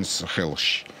შენს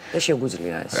ხელში. და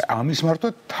შეგვიძლია ეს. ამის მართვა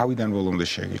თავიდან ბოლომდე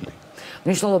შეგიძლია.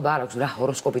 მნიშვნელობა არ აქვს რა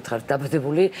ჰოროსკოპით ხართ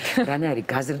დაბადებული, რანაირი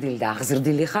გაზრდილი და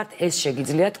აღზრდილი ხართ, ეს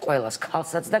შეგიძლიათ ყველას,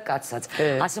 ქალსაც და კაცსაც.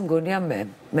 ასე მგონია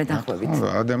მე დაახლოებით.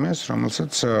 ადამიანს,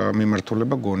 რომელსაც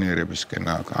მიმართულება გონიერებისკენ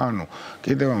აქვს. ანუ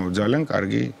კიდევ ძალიან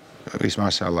კარგი ის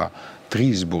მასალა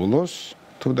დღის ბოლოს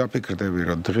თუ დაფიქრდები,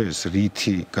 რომ დღეს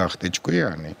რითი გახდი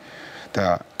ჭკვიანი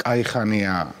და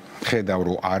კაიხანია ხედავ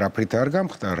რომ არაფრით არ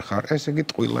გამხდარ ხარ, ესე იგი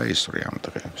ტყუილა ისვრია ამ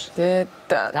დღეებს.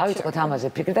 დავიწყოთ ამაზე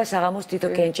ფიქრი და საღამოს თითო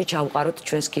კენჭი ჩავყაროთ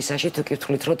ჩვენს კისაში თუ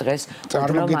კითხულით რომ დღეს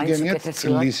წარმოგიდგენიათ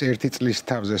ერთი წლის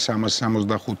თავზე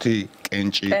 365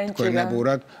 კენჭი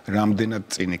თქვენებურად რამდენად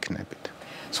წინ იქნებით.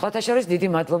 სხვათა შორის დიდი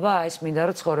მადლობა, ეს მინდა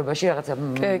რომ ცხოვრებაში რაღაცა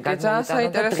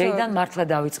გადმოვიტანო და დღეიდან მართლა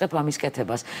დავიწყებ ამის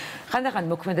კეთებას. ხანდახან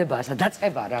მოქმედებაა,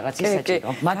 დაწყება რაღაც ისეთი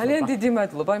რომ ძალიან დიდი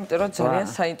მადლობა, იმიტომ რომ ძალიან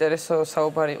საინტერესო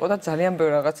საუბარი იყო და ძალიან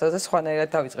ბევრ რაღაცაზე სხვანაირად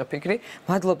დავიწყე ფიქრი.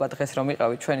 მადლობა დღეს რომ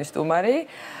იყავით ჩვენი სტუმარი.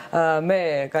 მე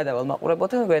გადავალ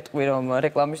მაყურებელთან, ვეტყვი რომ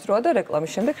რეკლამის დროა და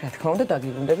რეკლამის შემდეგ რა თქმა უნდა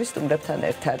დაგიბრუნდები სტუმრებთან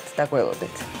ერთად.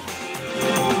 დაგველოდეთ.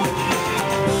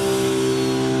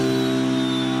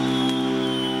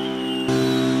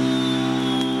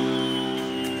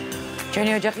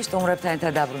 ჩვენი ოჯახის სტუმრებთან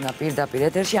ერთად დაბრუნა პირდაპირ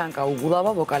ეთერში ანკა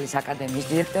უგულავა, ვოკალის აკადემიის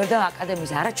დირექტორი და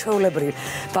აკადემიის არაჩვეულებრივი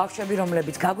ბავშვები,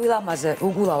 რომლებიც გაგვილამაზე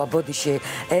უგულავა ბოდიში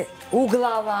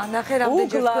უგლავა, ნახე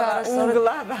რამდენჯერ თქვა არასწორად.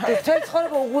 უგლავა. თქვენ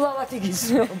ცხოვრება უგულავად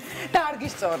იგისო. და არ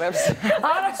გისწორებს.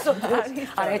 არასწორად.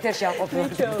 არა ეთერში აყოფილი.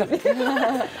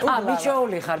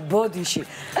 მიჩეული ხარ ბოდიში.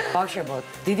 ბავშვებო,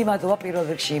 დიდი მადლობა პირველ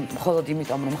რიგში, მხოლოდ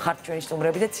იმიტომ რომ ხართ ჩვენი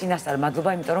სტუმრები და წინასწარ მადლობა,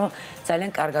 იმიტომ რომ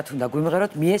ძალიან კარგად უნდა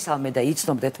გვიმღეროთ, მიესალმე და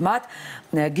იცნობდეთ მათ.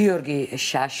 გიორგი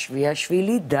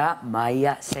შაშვიაშვილი და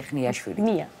მაია სეხნიაშვილი.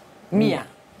 მია.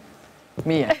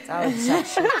 წავიდი.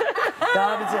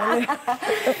 დააბრძოლე.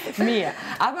 მია.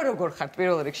 აბა როგორ ხართ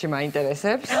პირველ რიგში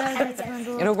მაინტერესებს?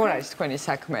 როგორ არის თქვენი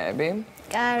საქმეები?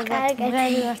 კარგი.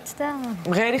 მღერი ვართ და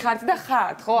მღერი ხართ და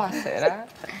ხართ, ხო ასე რა?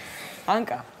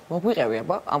 ანკა, მოგვიყევი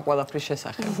აბა ამ ყველაფრის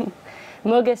შესახებ.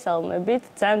 მოგესალმებით.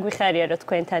 ძალიან გვიხარია რომ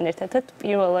თქვენთან ერთად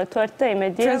პირველად ვართ და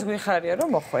იმედია. ჩვენს გვიხარია რომ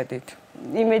მოხვედით.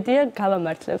 იმედია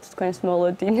გავამართლებთ თქვენს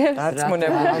მოლოდინებს.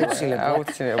 დარწმუნებული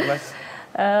აუცილებლად.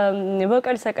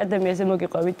 ვოკალის აკადემიაზე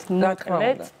მოგიყვებით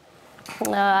მოკლედ.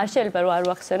 არ შეიძლება რომ არ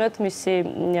ვახსენოთ, მისი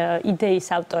იდეის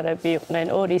ავტორები იყვნენ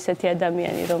ორი ისეთი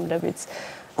ადამიანი, რომლებიც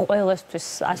ყველასთვის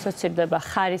ასოცირდება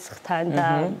ხარისხთან და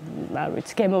არ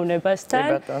ვიცი, გემოვნებასთან.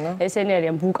 ესენი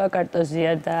არიან ბუკა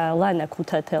კარტოზია და ლანა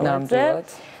ქუთათელაძე.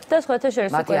 და სხვათა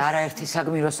შორის მათი არაერთი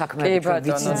საგმირო საქმეები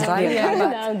ვიცით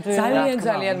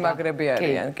ძალიან მაგრები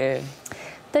არიან, კი.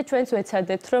 და ჩვენც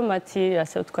ვეცადეთ რომ მათი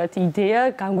ასე ვთქვათ იდეა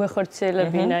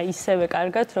განგვეხორციელებინა ისევე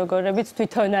კარგად როგორებიც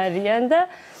თვითონ არიან და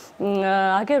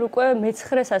აგერ უკვე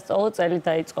მე-9 სასწავლო წელი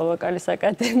დაიწყო ვოკალის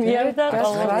აკადემიამ და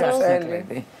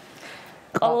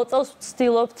ყოველწელს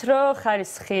ვცდილობთ რომ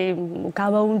ხარისხი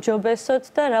გავაუმჯობესოთ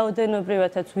და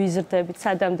რაოდენობრივადაც ვიზრდებით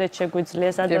სადამდეც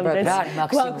შეგვიძლია სადამდეც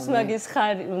გვაქვს მაგის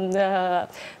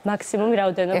მაქსიმუმი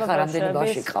რაოდენობა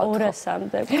ბავშვების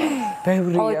 200-მდე.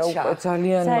 ბევრია უკვე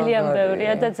ძალიან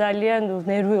ბევრია და ძალიან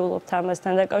ნერვიულობთ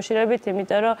ამასთან დაკავშირებით,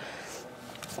 იმიტომ რომ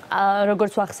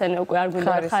როგორც ვახსენე უკვე არ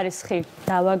გვინდა ხარისხი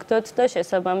დავაგდოთ და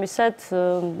შესაბამისად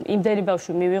იმდენი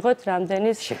ბავშვი მივიღოთ,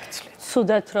 რამდენის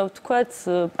სუდათ რო ვთქვათ,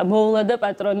 მოვლა და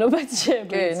პატრონობაც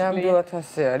შეგვიძლია. კი, ნამდვილად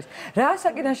ასე არის. რა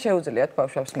საკიდან შეუძლიათ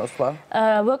ბავშვებს მოსვლა?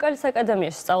 ვოკალის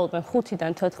აკადემიაში სწავლობენ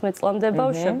 5-დან 14 წლამდე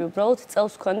ბავშვები, უბრალოდ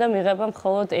წელს ჰქონდა მიღება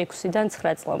მხოლოდ 6-დან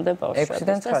 9 წლამდე ბავშვებს.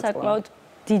 და საკმაოდ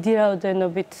დიდი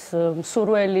რაოდენობით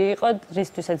მსურველი იყო,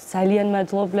 რისთვისაც ძალიან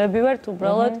მადლობლები ვართ,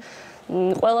 უბრალოდ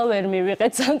ყველა ვერ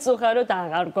მივიღეთ სამწუხაროდ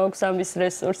აღარ გვაქვს ამის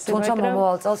რესურსი, თუმცა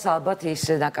მომავალ წელს ალბათ ის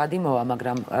ნაკადი მოვა,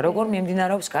 მაგრამ როგორ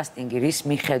მიმდინარეობს კასტინგი, რის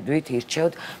მიხედვით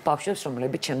ირჩევთ ბავშვებს,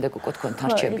 რომლებიც შემდეგ უკვე თქვენთან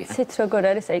რჩებიან? იცით როგორ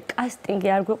არის, აი კასტინგი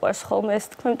არ გვიყვარს ხოლმე ეს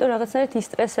თქვენ, იმიტომ რაღაცნაირად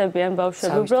ისტრესებიან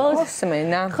ბავშვები, უბრალოდ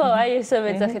მოსმენა. ხო, აი ესე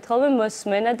ვეძახით ხოლმე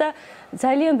მოსმენა და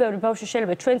ძალიან ბევრი ბავშვი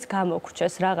შეიძლება ჩვენც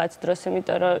გამოგრჩეს რაღაც დროს,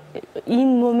 იმიტომ რომ იმ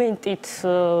მომენტით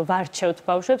ვარჩევთ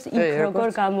ბავშვებს, იქ როგორ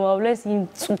გამოავლეს იმ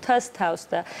წუთას თავს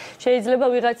და შეიძლება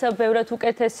ვიღაცა ბევრად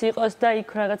უკეთესი იყოს და იქ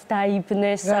რაღაც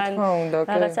დაიბნეს ან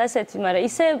რაღაც ასეთი, მაგრამ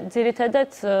ისე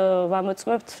ძირითადად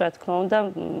ვამოწმებთ, რა თქმა უნდა,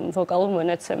 ვოკალურ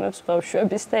მონაცემებს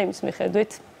ბავშვების და იმის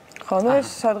მიხედვით. ხო, ნუ ეს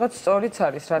სადღაც სწორიც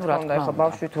არის, რა თქმა უნდა, ეხლა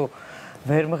ბავშვი თუ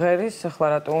ვერ მღერის, ახლა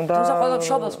რატო უნდა თუმცა ყველა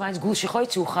მშობელს მაინც გულში ხო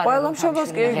იცი უხარია. ყველა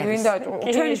მშობელს კი გვინდა,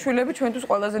 ჩვენი შვილები ჩვენთვის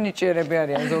ყველაზე ნიჭიერები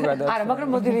არიან ზოგადად. არა, მაგრამ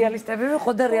მოდი რეალისტები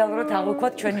ვიყო და რეალურად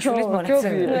აღვიქვათ ჩვენი შვილის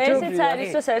მონაცემები. ესეც არის,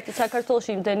 რომ საერთოდ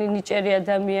საქართველოში იმდენი ნიჭიერი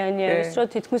ადამიანი არის, რომ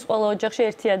თითქმის ყველა ოჯახში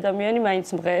ერთი ადამიანი მაინც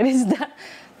მღერის და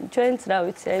ჩვენც რა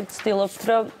ვიცი, აი ვცდილობთ,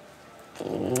 რომ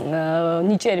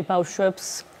ნიჭიერი ბავშვებს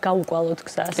გაუკვალოთ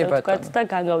გზა, ასე ვთქვათ და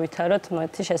განვავითაროთ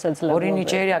მათი შესაძლებლობები. ორი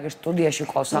ნიჭიერი აგერ სტუდიაში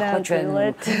ყავს ახლა ჩვენ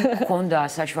გქონდა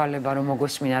საშუალება რომ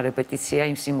მოგვესმინა რეპეტიცია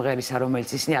იმ სიმღერისა რომელიც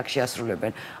ისინი აქ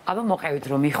შეასრულებენ. აბა მოყევით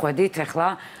რომ მიხვედით ახლა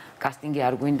კასტინგი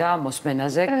არ გვინდა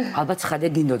მოსმენაზე, ალბათ ცხადე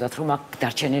გინდოდათ რომ აქ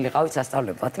დარჩენილიყავით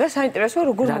სასწავლებად. და საინტერესოა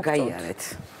როგორ რა გაიარეთ?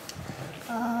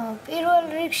 პირველ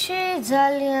რიგში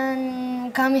ძალიან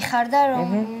გამიხარდა რომ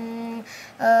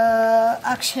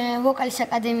აქ ვოკალის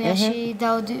აკადემიაში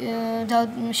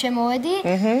შემოვედი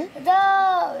და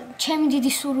ჩემი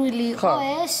დიდი სურვილი იყო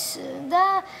ეს და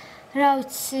რა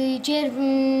ვიცი, ჯერ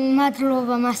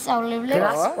მადლობა მასწავლებლებს.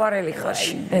 გასყვარელი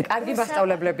ხარში. კარგი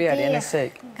მასწავლებლები არიან ესე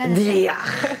იგი. დიახ.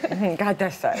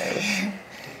 გადასარევი.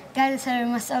 გადასარევი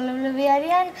მასწავლებლები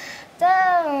არიან და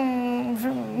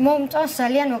მომწონს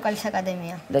ძალიან ვოკალის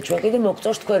აკადემია. და ჩვენ კიდე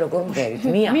მოგწონს თქვენ როგორ მღერით?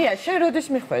 მია, შენ როდის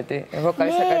მიხვედი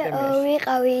ვოკალის აკადემიაში? მე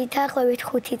ვიყავი დაახლოებით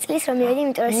 5 წლის რომ მივედი,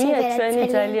 იმიტომ რომ სიმღერა ჩვენი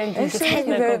ძალიან დიდი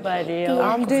მეგობარია.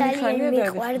 ამდენი ხანია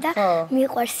მიყვარდა,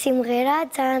 მიყვარს სიმღერა,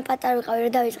 ძალიან პატარა ვიყავი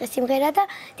რომ დავიწყე სიმღერა და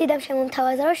დიდამ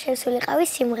შემომთავაზა რომ შევსულიყავი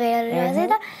სიმღერაზე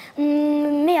და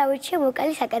მე ავირჩიე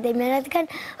ვოკალის აკადემია, რადგან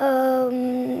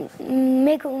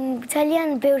მე ძალიან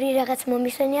ბევრი რაღაც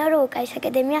მომისვენია რომ ვოკალის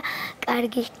აკადემია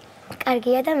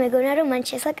კარგია და მეგონა რომ მან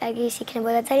შესაძლოა კარგი ის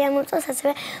იქნებოდა. ძალიან მომწონს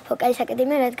ასევე ვოკალის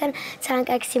აკადემია, რადგან ძალიან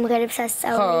კარგი სიმღერებს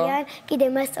ასწავლიან, კიდე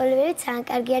მასწავლებლებიც ძალიან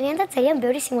კარგი არიან და ძალიან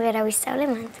ბევრი სიმღერა ვისწავლე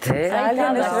მან.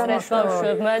 ძალიან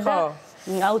ბავშვებმა და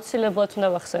აუცილებლად უნდა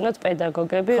ვახსენოთ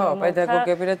პედაგოგები,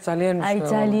 პედაგოგები რა ძალიან აი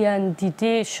ძალიან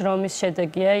დიდი შრომის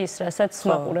შედეგია ის, რასაც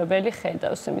მაყურებელი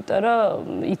ხედავს, იმიტომ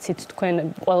რომ იცით თქვენ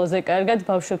ყველაზე კარგად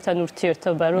ბავშვებთან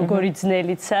ურთიერთობა როგორი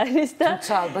ძნელიც არის და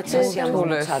თუმცა ალბათ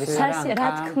სასიამოვნოც არის რა. რა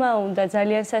თქმა უნდა,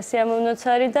 ძალიან სასიამოვნოც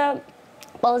არის და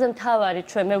ყველაზე მთავარი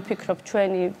ჩვენ მე ვფიქრობ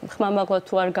ჩვენი ხმამაღლა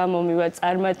თუ არ გამომივა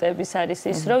წარმატების არის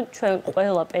ის რომ ჩვენ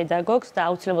ყველა პედაგოგს და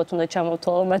აუცილებლად უნდა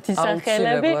ჩამოვთვალო მათი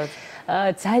სახელები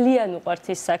ძალიან უყვართ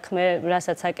ის საქმე,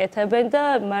 რასაც აკეთებენ და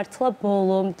მართლა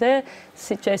ბოლომდე,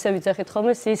 ესე ვიძახით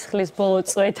ხოლმე, სისხლის ბოლო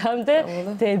წვეთამდე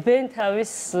დებენ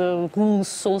თავის გულს,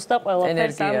 სულს და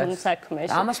ყველაფერს ამ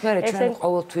საქმეში. ამას მე ჩვენ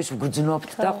ყოველთვის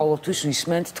ვგრძნობთ და ყოველთვის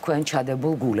ვისმენთ თქვენ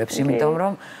ჩადებულ გულებს, იმიტომ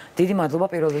რომ დიდი მადლობა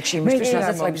პირველ რიგში იმისთვის,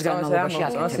 რასაც წლების განმავლობაში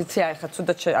აკეთებთ. იცი, აი ხა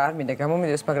ცუდად არ მინდა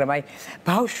გამომიდეს, მაგრამ აი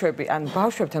ბავშვები, ან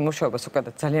ბავშვებთან მუშაობა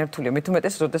ზოგადად ძალიან რთულია. მით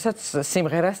უმეტეს, როდესაც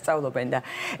სიმღერას სწავლობენ და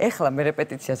ეხლა მე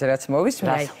რეპეტიციაზე რაც მოვისმენ,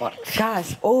 აი გას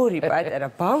ორი პატარა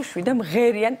ბავშვი და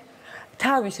მღერიან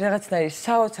თავის რაღაცნაირი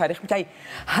საოცარი ხმით, აი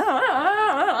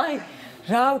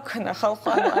რა ვქნა ხალხო,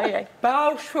 აი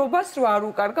ბავშვობას რო არ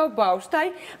უკარგავ ბავშვს და აი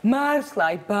მართლა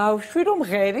აი ბავშვი რომ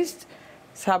მღერის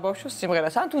საბავშვო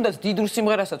სიმღერას, ან თუნდაც დიდურ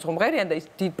სიმღერასაც რომ მღერიან და ის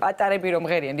პატარები რომ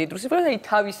მღერიან დიდურ სიმღერას, აი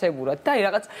თავისებურად და აი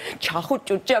რაღაც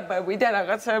ჩახუჭუჭაბები და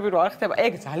რაღაცები რო არ ხდება,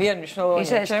 ეგ ძალიან მნიშვნელოვანია.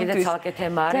 ისე ეს კიდე ცალკე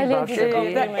თემა არის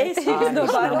ბავშვები და ეს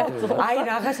იგნობა რომ აი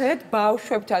რაღაცნაირად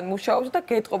ბავშვებთან მუშაობს და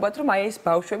გეტყობათ რომ აი ეს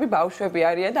ბავშვები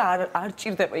არიან და არ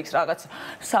ჭირდება იქ რაღაც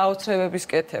საოცრებების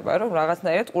კეთება, რომ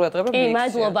რაღაცნაირად ყურადღება მიიქცია. კი,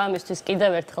 მადლობა ამისთვის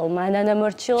კიდევ ერთხელ მანანა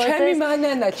მორჩილაძეს. ჩემი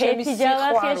მანანა, ჩემი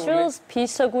სიყვარული.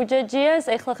 ფისო გუჯაჯიას,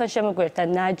 ეხლა ხან შემოგვერთა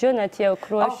ნაჯო ნათია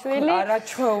ოქრუაშვილი.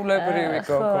 არაჩვეულებრივი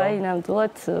გოგო. აი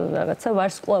ნამდვილად რაღაცა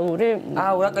ვარსკვლავური.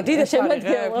 აუ რა დიდი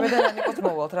შემოგვერთა. მე და ნიკოს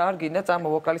მოვალთ რა არ გინდა წამო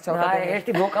ვოკალის აკადემიაში. აი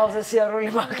ერთი ვოკალზე სიარული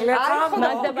მაკლია.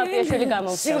 მაგდა პაპიაშვილი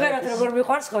გამოვიდა. სიმღერად როგორ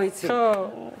მიყვარს ხო იცი?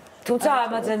 თუმცა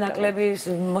ამაზე ნაკლები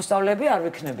მოსწავლეები არ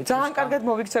ვიქნებით. ძალიან კარგად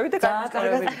მოვიქცევი და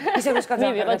კარგად. ისე რუსკა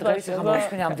ძალიან კარგად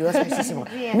გამოვიშვი ამდივას მისი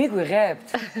სიმღერა. მიგვიღებთ?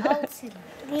 აუცილებლად.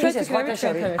 ჩვენ ეს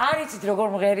ფოტოშოპი. არ იცით როგორ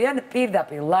მღერიან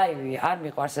პირდაპირ ლაივი, არ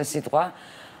მიყვარს ეს სიტყვა.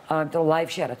 ამიტომ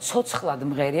ლაივში არა, ცოცხლად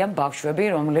მღერიან ბავშვები,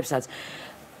 რომლებსაც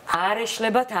არ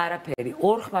ეშლებათ არაფერი.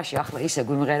 ორ ხმაში ახლა ისე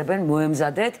გვიმღერებენ,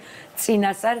 მოემზადეთ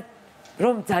წინასწარ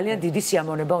რომ ძალიან დიდი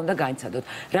სიამოვნება უნდა გაიცადოთ.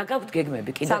 რა გაქვთ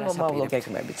გეგმები კიდე სამომავლო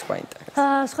გეგმები სხვა ინტერესს.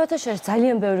 სხვათა შორის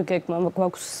ძალიან ბევრი გეგმა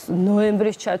გვაქვს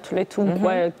ნოემბრის ჩათვლით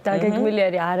უკვე დაგეგმილი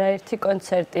არის არაერთი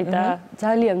კონცერტი და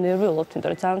ძალიან ნერვიულობთ,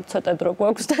 იმიტომ რომ ძალიან ცოტა დრო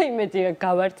გვაქვს და იმედი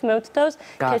გავართმევთ თავს.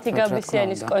 კეთი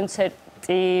გაბისიანის კონცერტი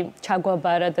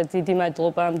ჩაგვაბარა და დიდი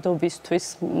მადლობა ამ დობისთვის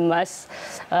მას.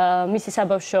 მისი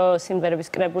საბავშვო სიმღერების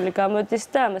კრებული გამოდის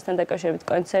და ამასთან დაკავშირებით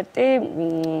კონცერტი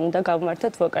უნდა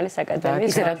გავმართოთ ვოკალის აკადემიის.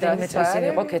 ისე რამდენიმე წელი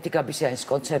იყო კეთი გაბისიანის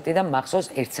კონცერტი და მახსოვს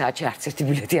 1 საათში არც ერთი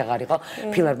ბილეთი აღარ იყო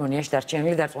ფილარმონიაში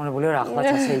დარჩენილი, დარწმუნებული ვარ ახლაც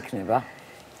ასე იქნება.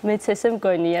 მეც ესე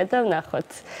მგონია და ვნახოთ.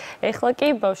 ეხლა კი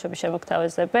ბავშვები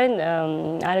შემოგთავაზებენ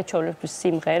არაჩვეულებრივ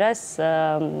სიმღერას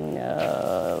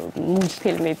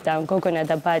მულტფილმიდან გოგონა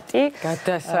და ბატი.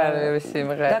 გადასარევი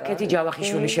სიმღერა. და კეთი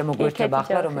ჯავახიშვილი შემოგვერთება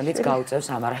ახლა, რომელიც გაუწევს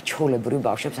ამ არაჩვეულებრივ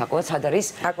ბავშვებს აკუათ სად არის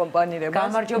აკომპანირება.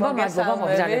 გამარჯობა მადლობა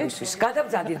მოგზაურობისთვის.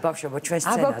 გადაბძანდით ბავშვებო ჩვენს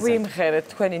სცენაზე. აბა გვიმღერეთ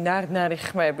თქვენი ნარნარი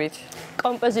ხმებით.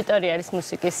 კომპოზიტორი არის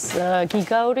მუსიკის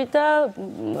გიგაური და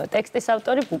ტექსტის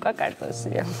ავტორი ბუკა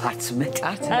კარტოზია. არც მეტი.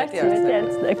 არც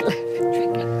ნაკლები.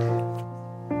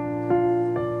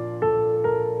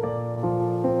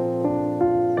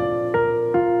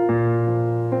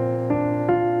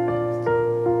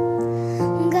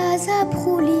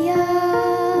 გაზაფხულია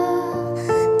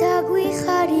და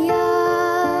გვიხარია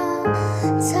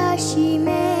ცაში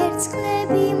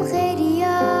მერწყლები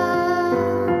მღერია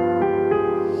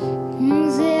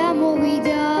მზე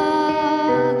ამოვიდა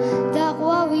და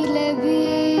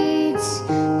ყვავილებით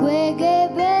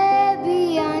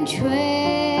გვეგებებიან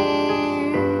ჩვენ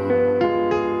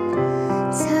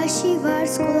ცაში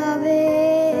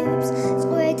ვარსკვლავებს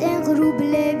წყვეტენ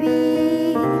ღრუბლები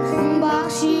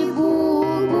ბაღში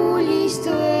ბულბულის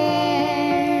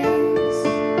ტვენს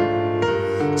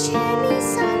ჩემი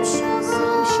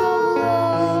სამშობლო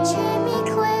ჩემი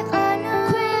ქვეყანა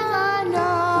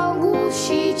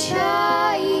გულში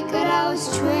ჩაიკრავს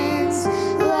ჩვენს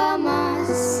ლამაზ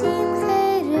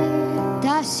სიმღერებს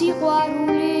და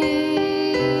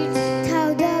სიყვარულით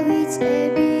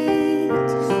თავდავიწყებით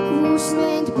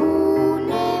ვუსმენთ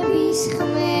ბუნების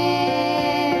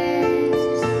ხმებს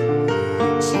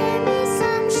ჩემი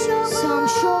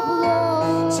სამშობლო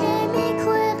ჩემი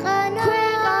ქვეყანა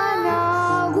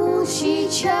გულში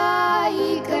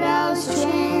ჩაიკრავს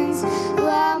ჩვენს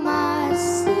ლამაზ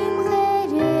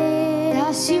სიმღერებს და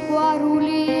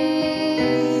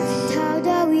სიყვარულით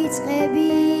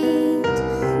თავდავიწყებით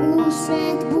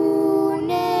ვუსმენთ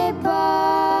ბუნებას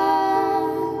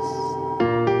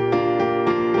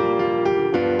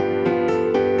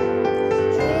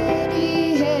ჰერი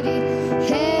ჰერი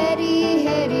ჰერი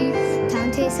ჰერი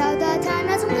თანთესავ და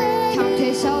თანაც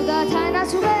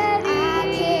მღერი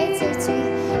აქეთ ცერცი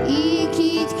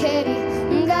იქით ქერი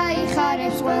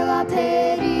გაიხარებს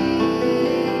ყველაფერი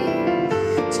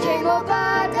ჩემო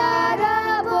პატარა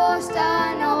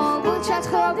ბოსტანო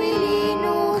გულჩათხრობილი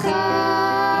ნუ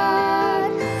ხარ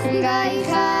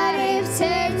გაიხარებს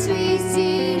ცერცვის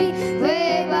ძირი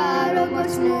ვება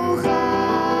როგორც ნუ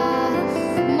ხარ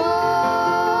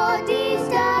მოდის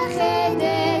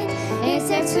დახედეთ ეს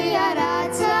ცერცვი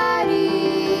არაც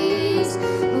არის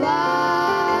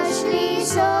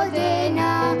ვაშლის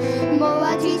ოდენა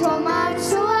მოვა თითო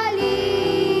მარცვალი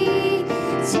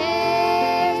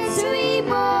ცერცვი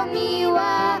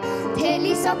მომივა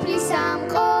მთელი სოფლის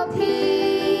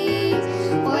სამყოფით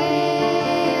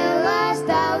ყველას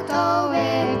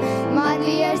დავტოვებ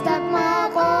მადლი ერთს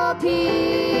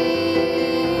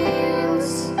დაკმაყოფილს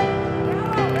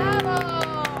ბრავო!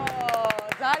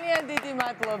 ძალიან დიდი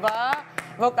მადლობა.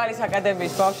 ვოკალის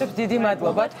აკადემიის ბავშვებს დიდი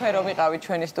მადლობა თქვენ რომ იყავით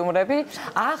ჩვენი სტუმრები.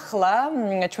 ახლა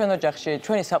ჩვენ ოჯახში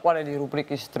ჩვენი საყვარელი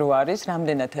რუბრიკის დრო არის.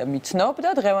 რამდენად მიცნობ და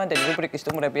დღევანდელი რუბრიკის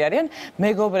სტუმრები არიან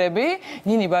მეგობრები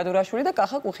ნინი ბადურაშვილი და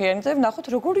კახა კუხიანიძე. ვნახოთ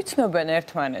როგორ იცნობენ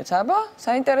ერთმანეთს. აბა,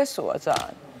 საინტერესოა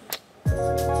ძალიან.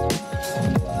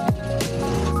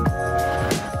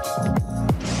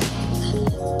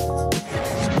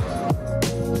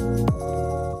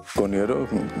 გონია რომ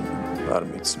არ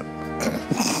მიცნობ.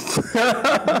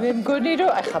 მე მგონი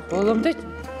რომ ახლა ბოლომდე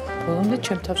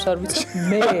ჩემ თავს არ ვიცი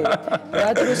მე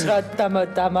რა დროს რა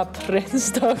დამაფრენს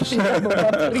თავში და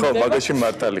მომაფრინდება. ხო, მაგაში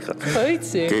მართალი ხარ. ხო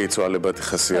იცი? კი, ცვალებადი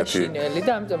ხასიათი. შინელი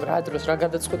და ამიტომ რა დროს რა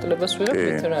გადაწყვეტილებას ვიღებ მე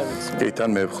თვითონ არ ვიცი. კი, თან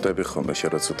მე ვხვდები ხოლმე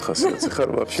შერაცოთ ხასიათი ხარ,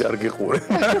 ვაფშე არ გიყურე.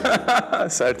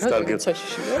 საერთოდ არ გიყურე.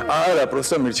 არა,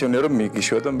 просто მირჩენია რომ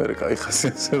მიგიშვა და მე კაი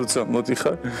ხასიათზე როცა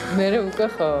მოდიხარ. მე უკვე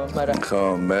ხო, მაგრამ ხო,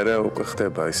 მე უკვე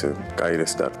ხდება ისე კაი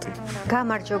რესტარტი.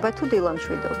 გამარჯობა თუ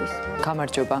დილამშვიდობის.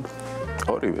 გამარჯობა.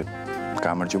 ორივე.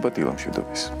 გამარჯობა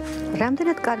დილამშვიდობის.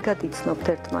 რამდენად კარგად იცნობთ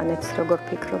ერთმანეთს, როგორ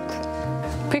ფიქრობთ?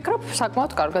 ფიქრობ,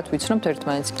 საკმაოდ კარგად ვიცნობთ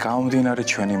ერთმანეთს. გამომდინარე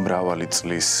ჩვენი მრავალი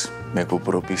წლის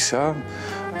მეგობრობისა,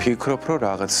 ფიქრობ, რომ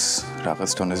რაღაც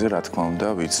დონეზე რა თქმა უნდა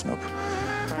ვიცნობ.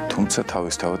 თუმცა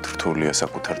თავისთავად რთულია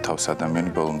საკუთარ თავს ადამიანი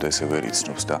ბოლომდე ესე ვერ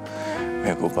იცნობს და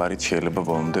მეგობარსაც შეიძლება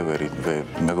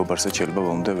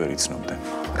ბოლომდე ვერ იცნობდე.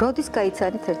 როდის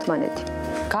გაიცანით ერთმანეთი?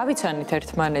 გავიცანით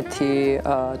ერთმანეთი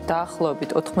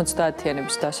დაახლოებით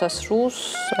 90-იანების დასასრულს,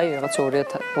 აი რაღაც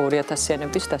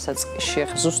 2000-იანების დასაწყისში.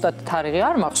 ახლა ზუსტად თარიღი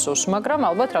არ მახსოვს, მაგრამ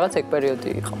ალბათ რაღაც ეგ პერიოდი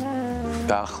იყო.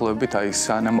 დაახლოებით აი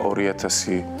სანამ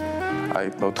 2000 აი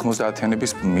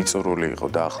 90-იანების მიწურული იყო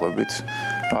დაახლოებით.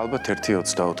 ალბათ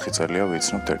 1-24 წელია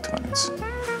ვიცნობთ ერთმანეთს.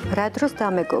 რა დროს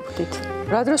დამეგობდით?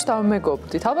 რა დროს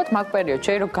დამეგობდით? ალბათ მაგ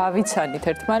პერიოდში, რომ გავიცანით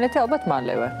ერთმანეთი, ალბათ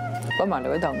მალევე.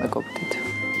 მალევე დამეგობდით.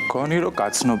 გონი რომ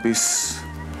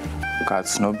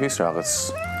გაცნობის რაღაც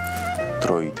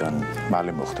დროიდან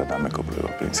მალე მოხდა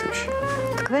დამეგობრება პრინციპში.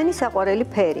 თქვენი საყვარელი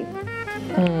ფერი?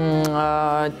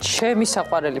 ჩემი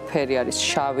საყვარელი ფერი არის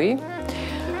შავი.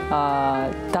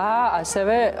 და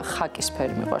ასევე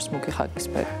ხაკისფერი მიყვარს, მუქი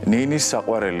ხაკისფერი. ნინის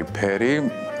საყვარელი ფერი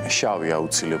შავი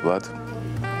აუცილებლად.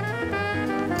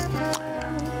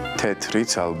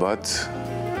 თეთრიც ალბათ.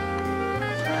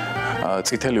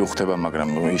 წითელი უხდება, მაგრამ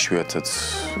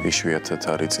იშვიათად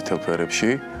არის წითელ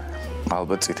ფერებში.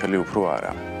 ალბათ წითელი უფრო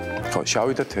არა. ხო,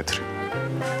 შავი და თეთრი.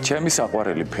 ჩემი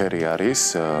საყვარელი ფერი არის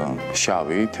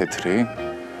შავი, თეთრი,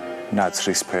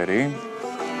 ნაცრისფერი.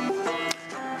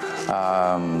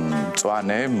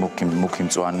 მწვანე, მუქი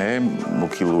მწვანე,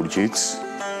 მუქი ლურჯიც.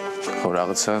 ხო,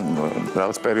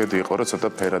 რაღაც პერიოდი იყო, რომ ცოტა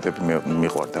ფერადები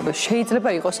მიყვარდა. შეიძლება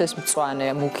იყოს ეს მწვანე,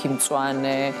 მუქი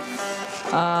მწვანე.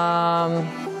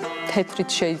 თეთრიც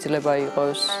შეიძლება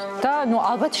იყოს და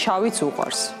ალბათ შავიც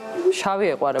უყვარს. შავი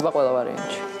ეყვარება ყველა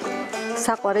ვარიანტში.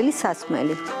 საყვარელი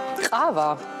სასმელი? ყავა.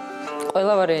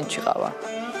 ყველა ვარიანტში ყავა.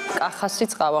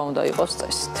 კახასიც ყავა უნდა იყოს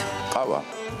წესით. ყავა.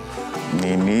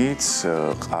 ნინიც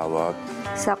ყავა.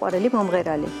 საყვარელი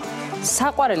მომღერალი?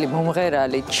 საყვარელი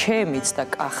მომღერალი ჩემიც და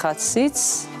კახაციც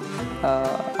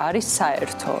არის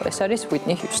საერთო. ეს არის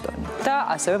უიტნი ჰიუსტონი და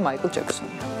ასევე მაიკლ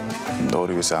ჯექსონი.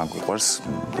 ორივე ძალიან გვიყვარს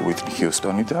უიტნი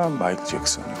ჰიუსტონი და მაიკლ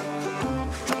ჯექსონი.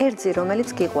 კერძი, რომელიც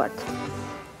გიყვართ?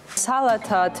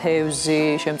 სალათა, თევზი,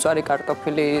 შემწვარი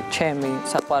კარტოფილი, ჩემი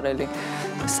საყვარელი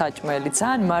საჭმელი,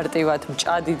 ძალიან მარტივად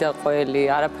მჭადი და ყველი,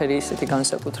 არაფერი ისეთი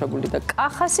განსაკუთრებული და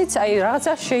კახასიც აი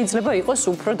რაღაცა შეიძლება იყოს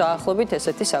უფრო დაახლოებით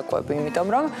ესეთი საკვები, იმიტომ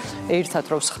რომ ერთად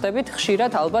რო ვსხდებით,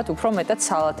 ხშირად ალბათ უფრო მეტად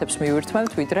სალათებს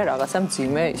მივირთმევთ, ვიდრე რაღაცა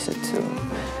მძიმე ისეთ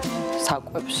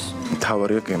საკვებს.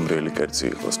 თავარია გემრიელი კერძი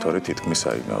იყოს, თორე თითქმის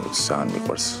აი ძალიან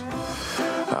მიყვარს.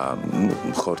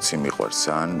 ხორცი მიყვარს,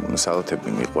 ძალიან სალათები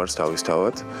მიყვარს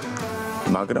თავისთავად,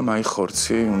 მაგრამ აი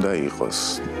ხორცი უნდა იყოს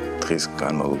დღის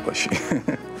განმავლობაში.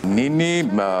 ნინი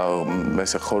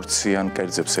ესე ხორციან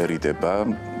კერძებს ერიდება,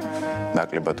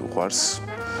 ნაკლებად უყვარს,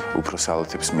 უფრო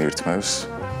სალათებს მიირთმევს.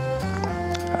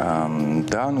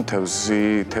 და ნუ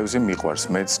თევზი მიყვარს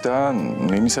მეც და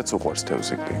ნინისაც უყვარს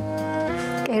თევზი კი.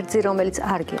 კერძი, რომელიც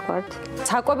არ გიყვართ?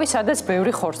 საკვები, სადაც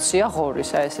ბევრი ხორცია, ღორის,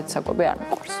 აი ესეთ საკვები არ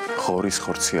მიყვარს. ღორის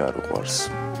ხორცი არ უყვარს.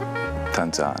 თან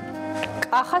ძალიან.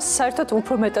 კახას საერთოდ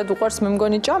უფრო მეტად უყვარს მე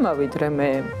მგონი ჭამა ვიდრე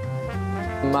მე.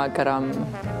 მაგრამ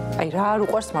აი რა არ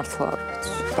უყვარს მართლა არ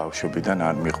ვიცი. ბავშვობიდან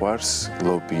არ მიყვარს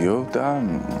ლობიო და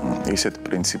ისეთ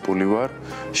პრინციპული ვარ,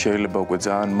 შეიძლება უკვე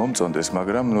ძალიან მომწონდეს,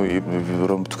 მაგრამ ნუ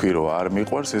რომ თქვი რომ არ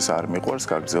მიყვარს, ეს არ მიყვარს,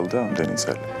 გაგრძელდა ამდენი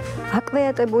წელი.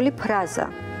 აკვეატებული ფრაზა.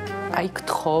 აი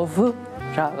გთხოვ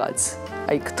რაღაც.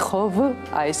 აი გთხოვ,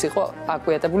 აი ეს იყო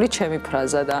აკვეატებული ჩემი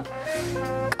ფრაზა და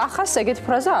კახას ეგეთი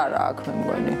ფრაზა არა აქვს მე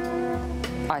მგონი.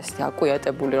 აი ეს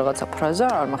აკვეატებული რაღაცა ფრაზა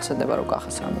არ მახსენდება რომ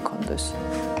კახას რა მქონდეს.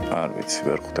 არ ვიცი,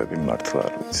 ვერ ხვდები მართლა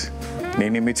არ ვიცი.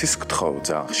 ნინი მიცის გთხოვ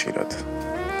ძალიან ხშირად.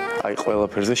 აი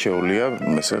ყველაფერზე შეუულია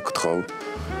ესე გთხოვ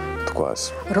თქვას.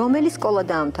 რომელი სკოლა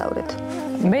დაამთავრეთ?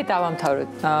 მე დავამთავრე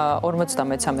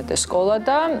 53 სკოლა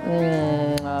და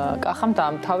კახამ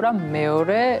დაამთავრა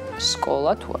მეორე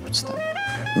სკოლა თუ არ ვცდები.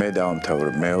 მე დავამთავრე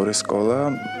მეორე სკოლა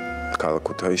ქალაქ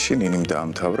ქუთაისში, ნინიმ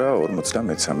დაამთავრა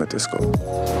 53 სკოლა.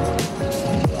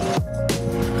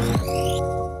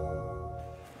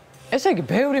 ესე იგი,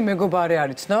 ბევრი მეგობარი არ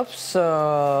იცნობს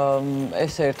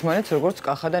ესე ერთმანეთს, როგორც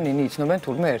კახა და ნინი იცნობენ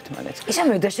თურმე ერთმანეთს. ისა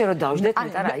მე დაშე რომ დავждეთ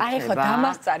მეტა რა იქნება. აი ხო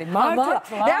დამასწარი მართლა.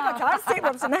 რაღაც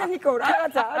არსებობს ნანიკო,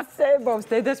 რაღაც არსებობს.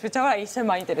 დედასვით რა ისე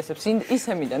მაინტერესებს.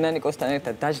 ისე მინდა ნანიკოსთან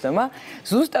ერთად დაждდომა.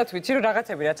 ზუსტად ვიცი რომ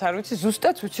რაღაცები რაც არ ვიცი,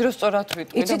 ზუსტად ვიცი რომ სწორად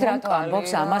ვიტყვი. იცით რატო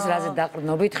ამბობს ამას რაზე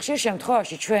დაყრდნობით? ხშირ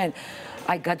შემთხვევაში ჩვენ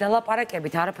აი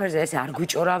გადალაპარაკებით არაფერზე ესე არ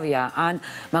გვიჭორავია ან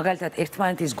მაგალითად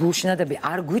ერთმანეთის გულშინადები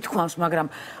არ გვითქვამს, მაგრამ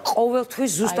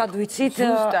ყოველთვის ზუსტად ვიცით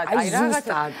აი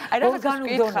რაღაცა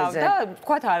განუგდონეზე და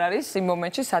თქვათ არ არის იმ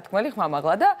მომენტში სათქმელი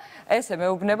ხმამაღლა და ესე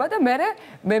მეუბნება და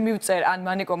მე მივწერ ან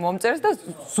მანიკო მომწერს და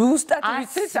ზუსტად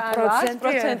ვიცით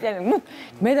 100%-იანი. ნუ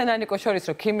მე და ნანიკო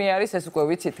შორის რომ ქიმია არის ეს უკვე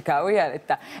ვიცით გავიარეთ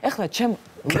და ეხლა ჩემ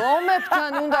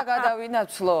ლომებთან უნდა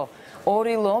გადავინაცვლო.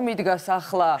 ორი ლომი დგას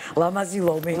ახლა. ლამაზი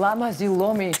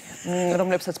ლომი,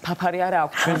 რომლებსაც ფაფარი არ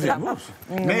აქვს.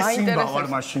 მე სიმბა ვარ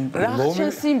მაშინ. ლომი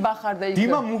სიმბა ხარ და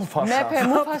დიმა მუფასა. მეფე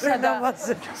მუფასა და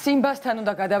სიმბასთან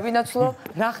უნდა გადავინაცვლო.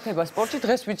 რა ხდება სპორტში?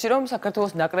 დღეს ვიცი რომ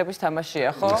საქართველოს ნაკრების თამაშია,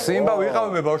 ხო? სიმბა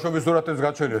ვიყავებ ბავშვობის სურათებს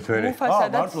გაჩვენეთ ვერი. მუფასა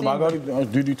და მართლა მაგარი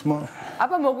დიდი თმა.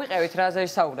 აბა მოგვიყევით რაზე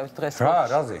ისაუბრებთ დღეს?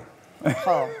 რაზე?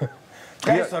 ხო.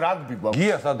 დღეს რაგბი გვაქვს.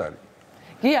 გია სად არის?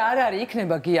 გია არ არის,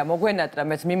 იქნება გია, მოგვენატრა,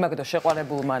 მეც მიმაგდო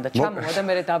შეყვარებულმა და ჩამოვა და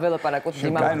მე დაველაპარაკოთ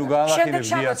იმას. კაი, ნუ გაალახინებ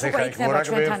გიას, ეხა იქ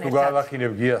მორაგბეებს ნუ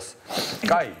გაალახინებ გიას.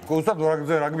 კაი, გუსტავ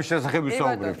რაგბის შესახებ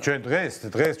ვისაუბრებ. ჩვენ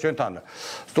დღეს ჩვენთან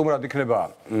სტუმრად იქნება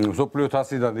მსოფლიო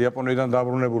თასიდან იაპონიიდან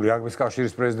დაბრუნებული რაგბის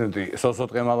კავშირის პრეზიდენტი სოსო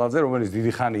ტყემალაძე, რომელიც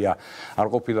დიდი ხანია არ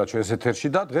ყოფილა ჩვენს ეთერში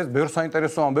და დღეს ბევრ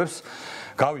საინტერესო ამბებს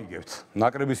გავიგებთ.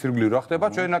 ნაკრების ირგვლივ რა ხდება,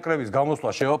 ჩვენი ნაკრების გამოსვლა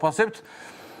შევაფასებთ.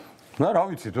 რა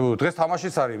ვიცი, დღეს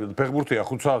თამაშიც არის, ფეხბურთია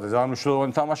 5 საათზე, ძალიან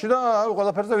მნიშვნელოვანი თამაში და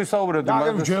ყველაფერზე ვისაუბრებთ. და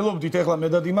ვჯელობდით ახლა მე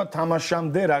და დიმა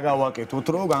თამაშამდე რა გავაკეთოთ,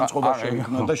 რომ განწყობა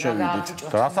შევიქნოთ და შევიდეთ.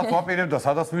 რასაც ვაპირებ და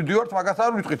სადაც ვიდივართ, მაგას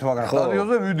არ ვიტყვით, მაგრამ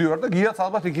სტადიონზე ვიდივარ და გიაც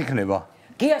ალბათ იქ იქნება.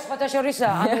 გია სხვათა შორის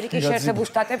ამერიკის შეერთებულ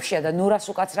შტატებშია და ნურას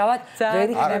უკაცრავად ვერ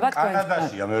იქნება თქვენ.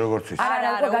 კანადაშია მე როგორც ის. არა,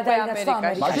 უკვე გადაინაცვლა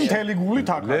ამერიკაში. მაშინ მთელი გულით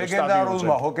აქ არის სტადიონზე.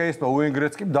 ლეგენდარულმა ჰოკეისტმა უეინ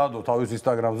გრეცკიმ დადო თავის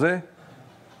ინსტაგრამზე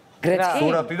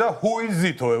სურათი და who is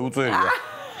it უწერია.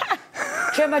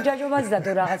 ჩემმა ჯაჯომაც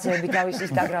დადო რაღაცეები თავის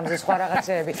ინსტაგრამზე, სხვა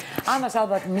რაღაცეები. ამას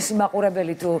ალბათ მისი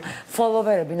მაყურებელი თუ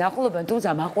ფოლოვერები ნახულობენ, თუმცა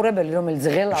მაყურებელი, რომელიც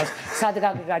ღელავს, სად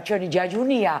გაგარჩენი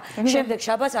ჯაჯუნია, შემდეგ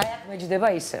შაბათს აი აქ მეჯდება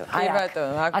ისევ. აი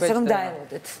ბატონო, აქ ასე რომ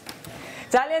დაელოდეთ.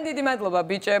 ძალიან დიდი მადლობა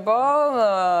ბიჭებო,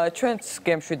 ჩვენს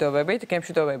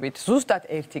გემშვიდობებით ზუსტად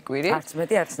ერთი კვირით. არც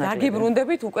მეტი, არც ნაკლები.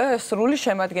 დაგიბრუნდებით უკვე სრული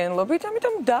შემადგენლობით,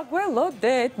 ამიტომ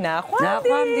დაგველოდეთ.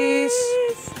 ნახვამდის.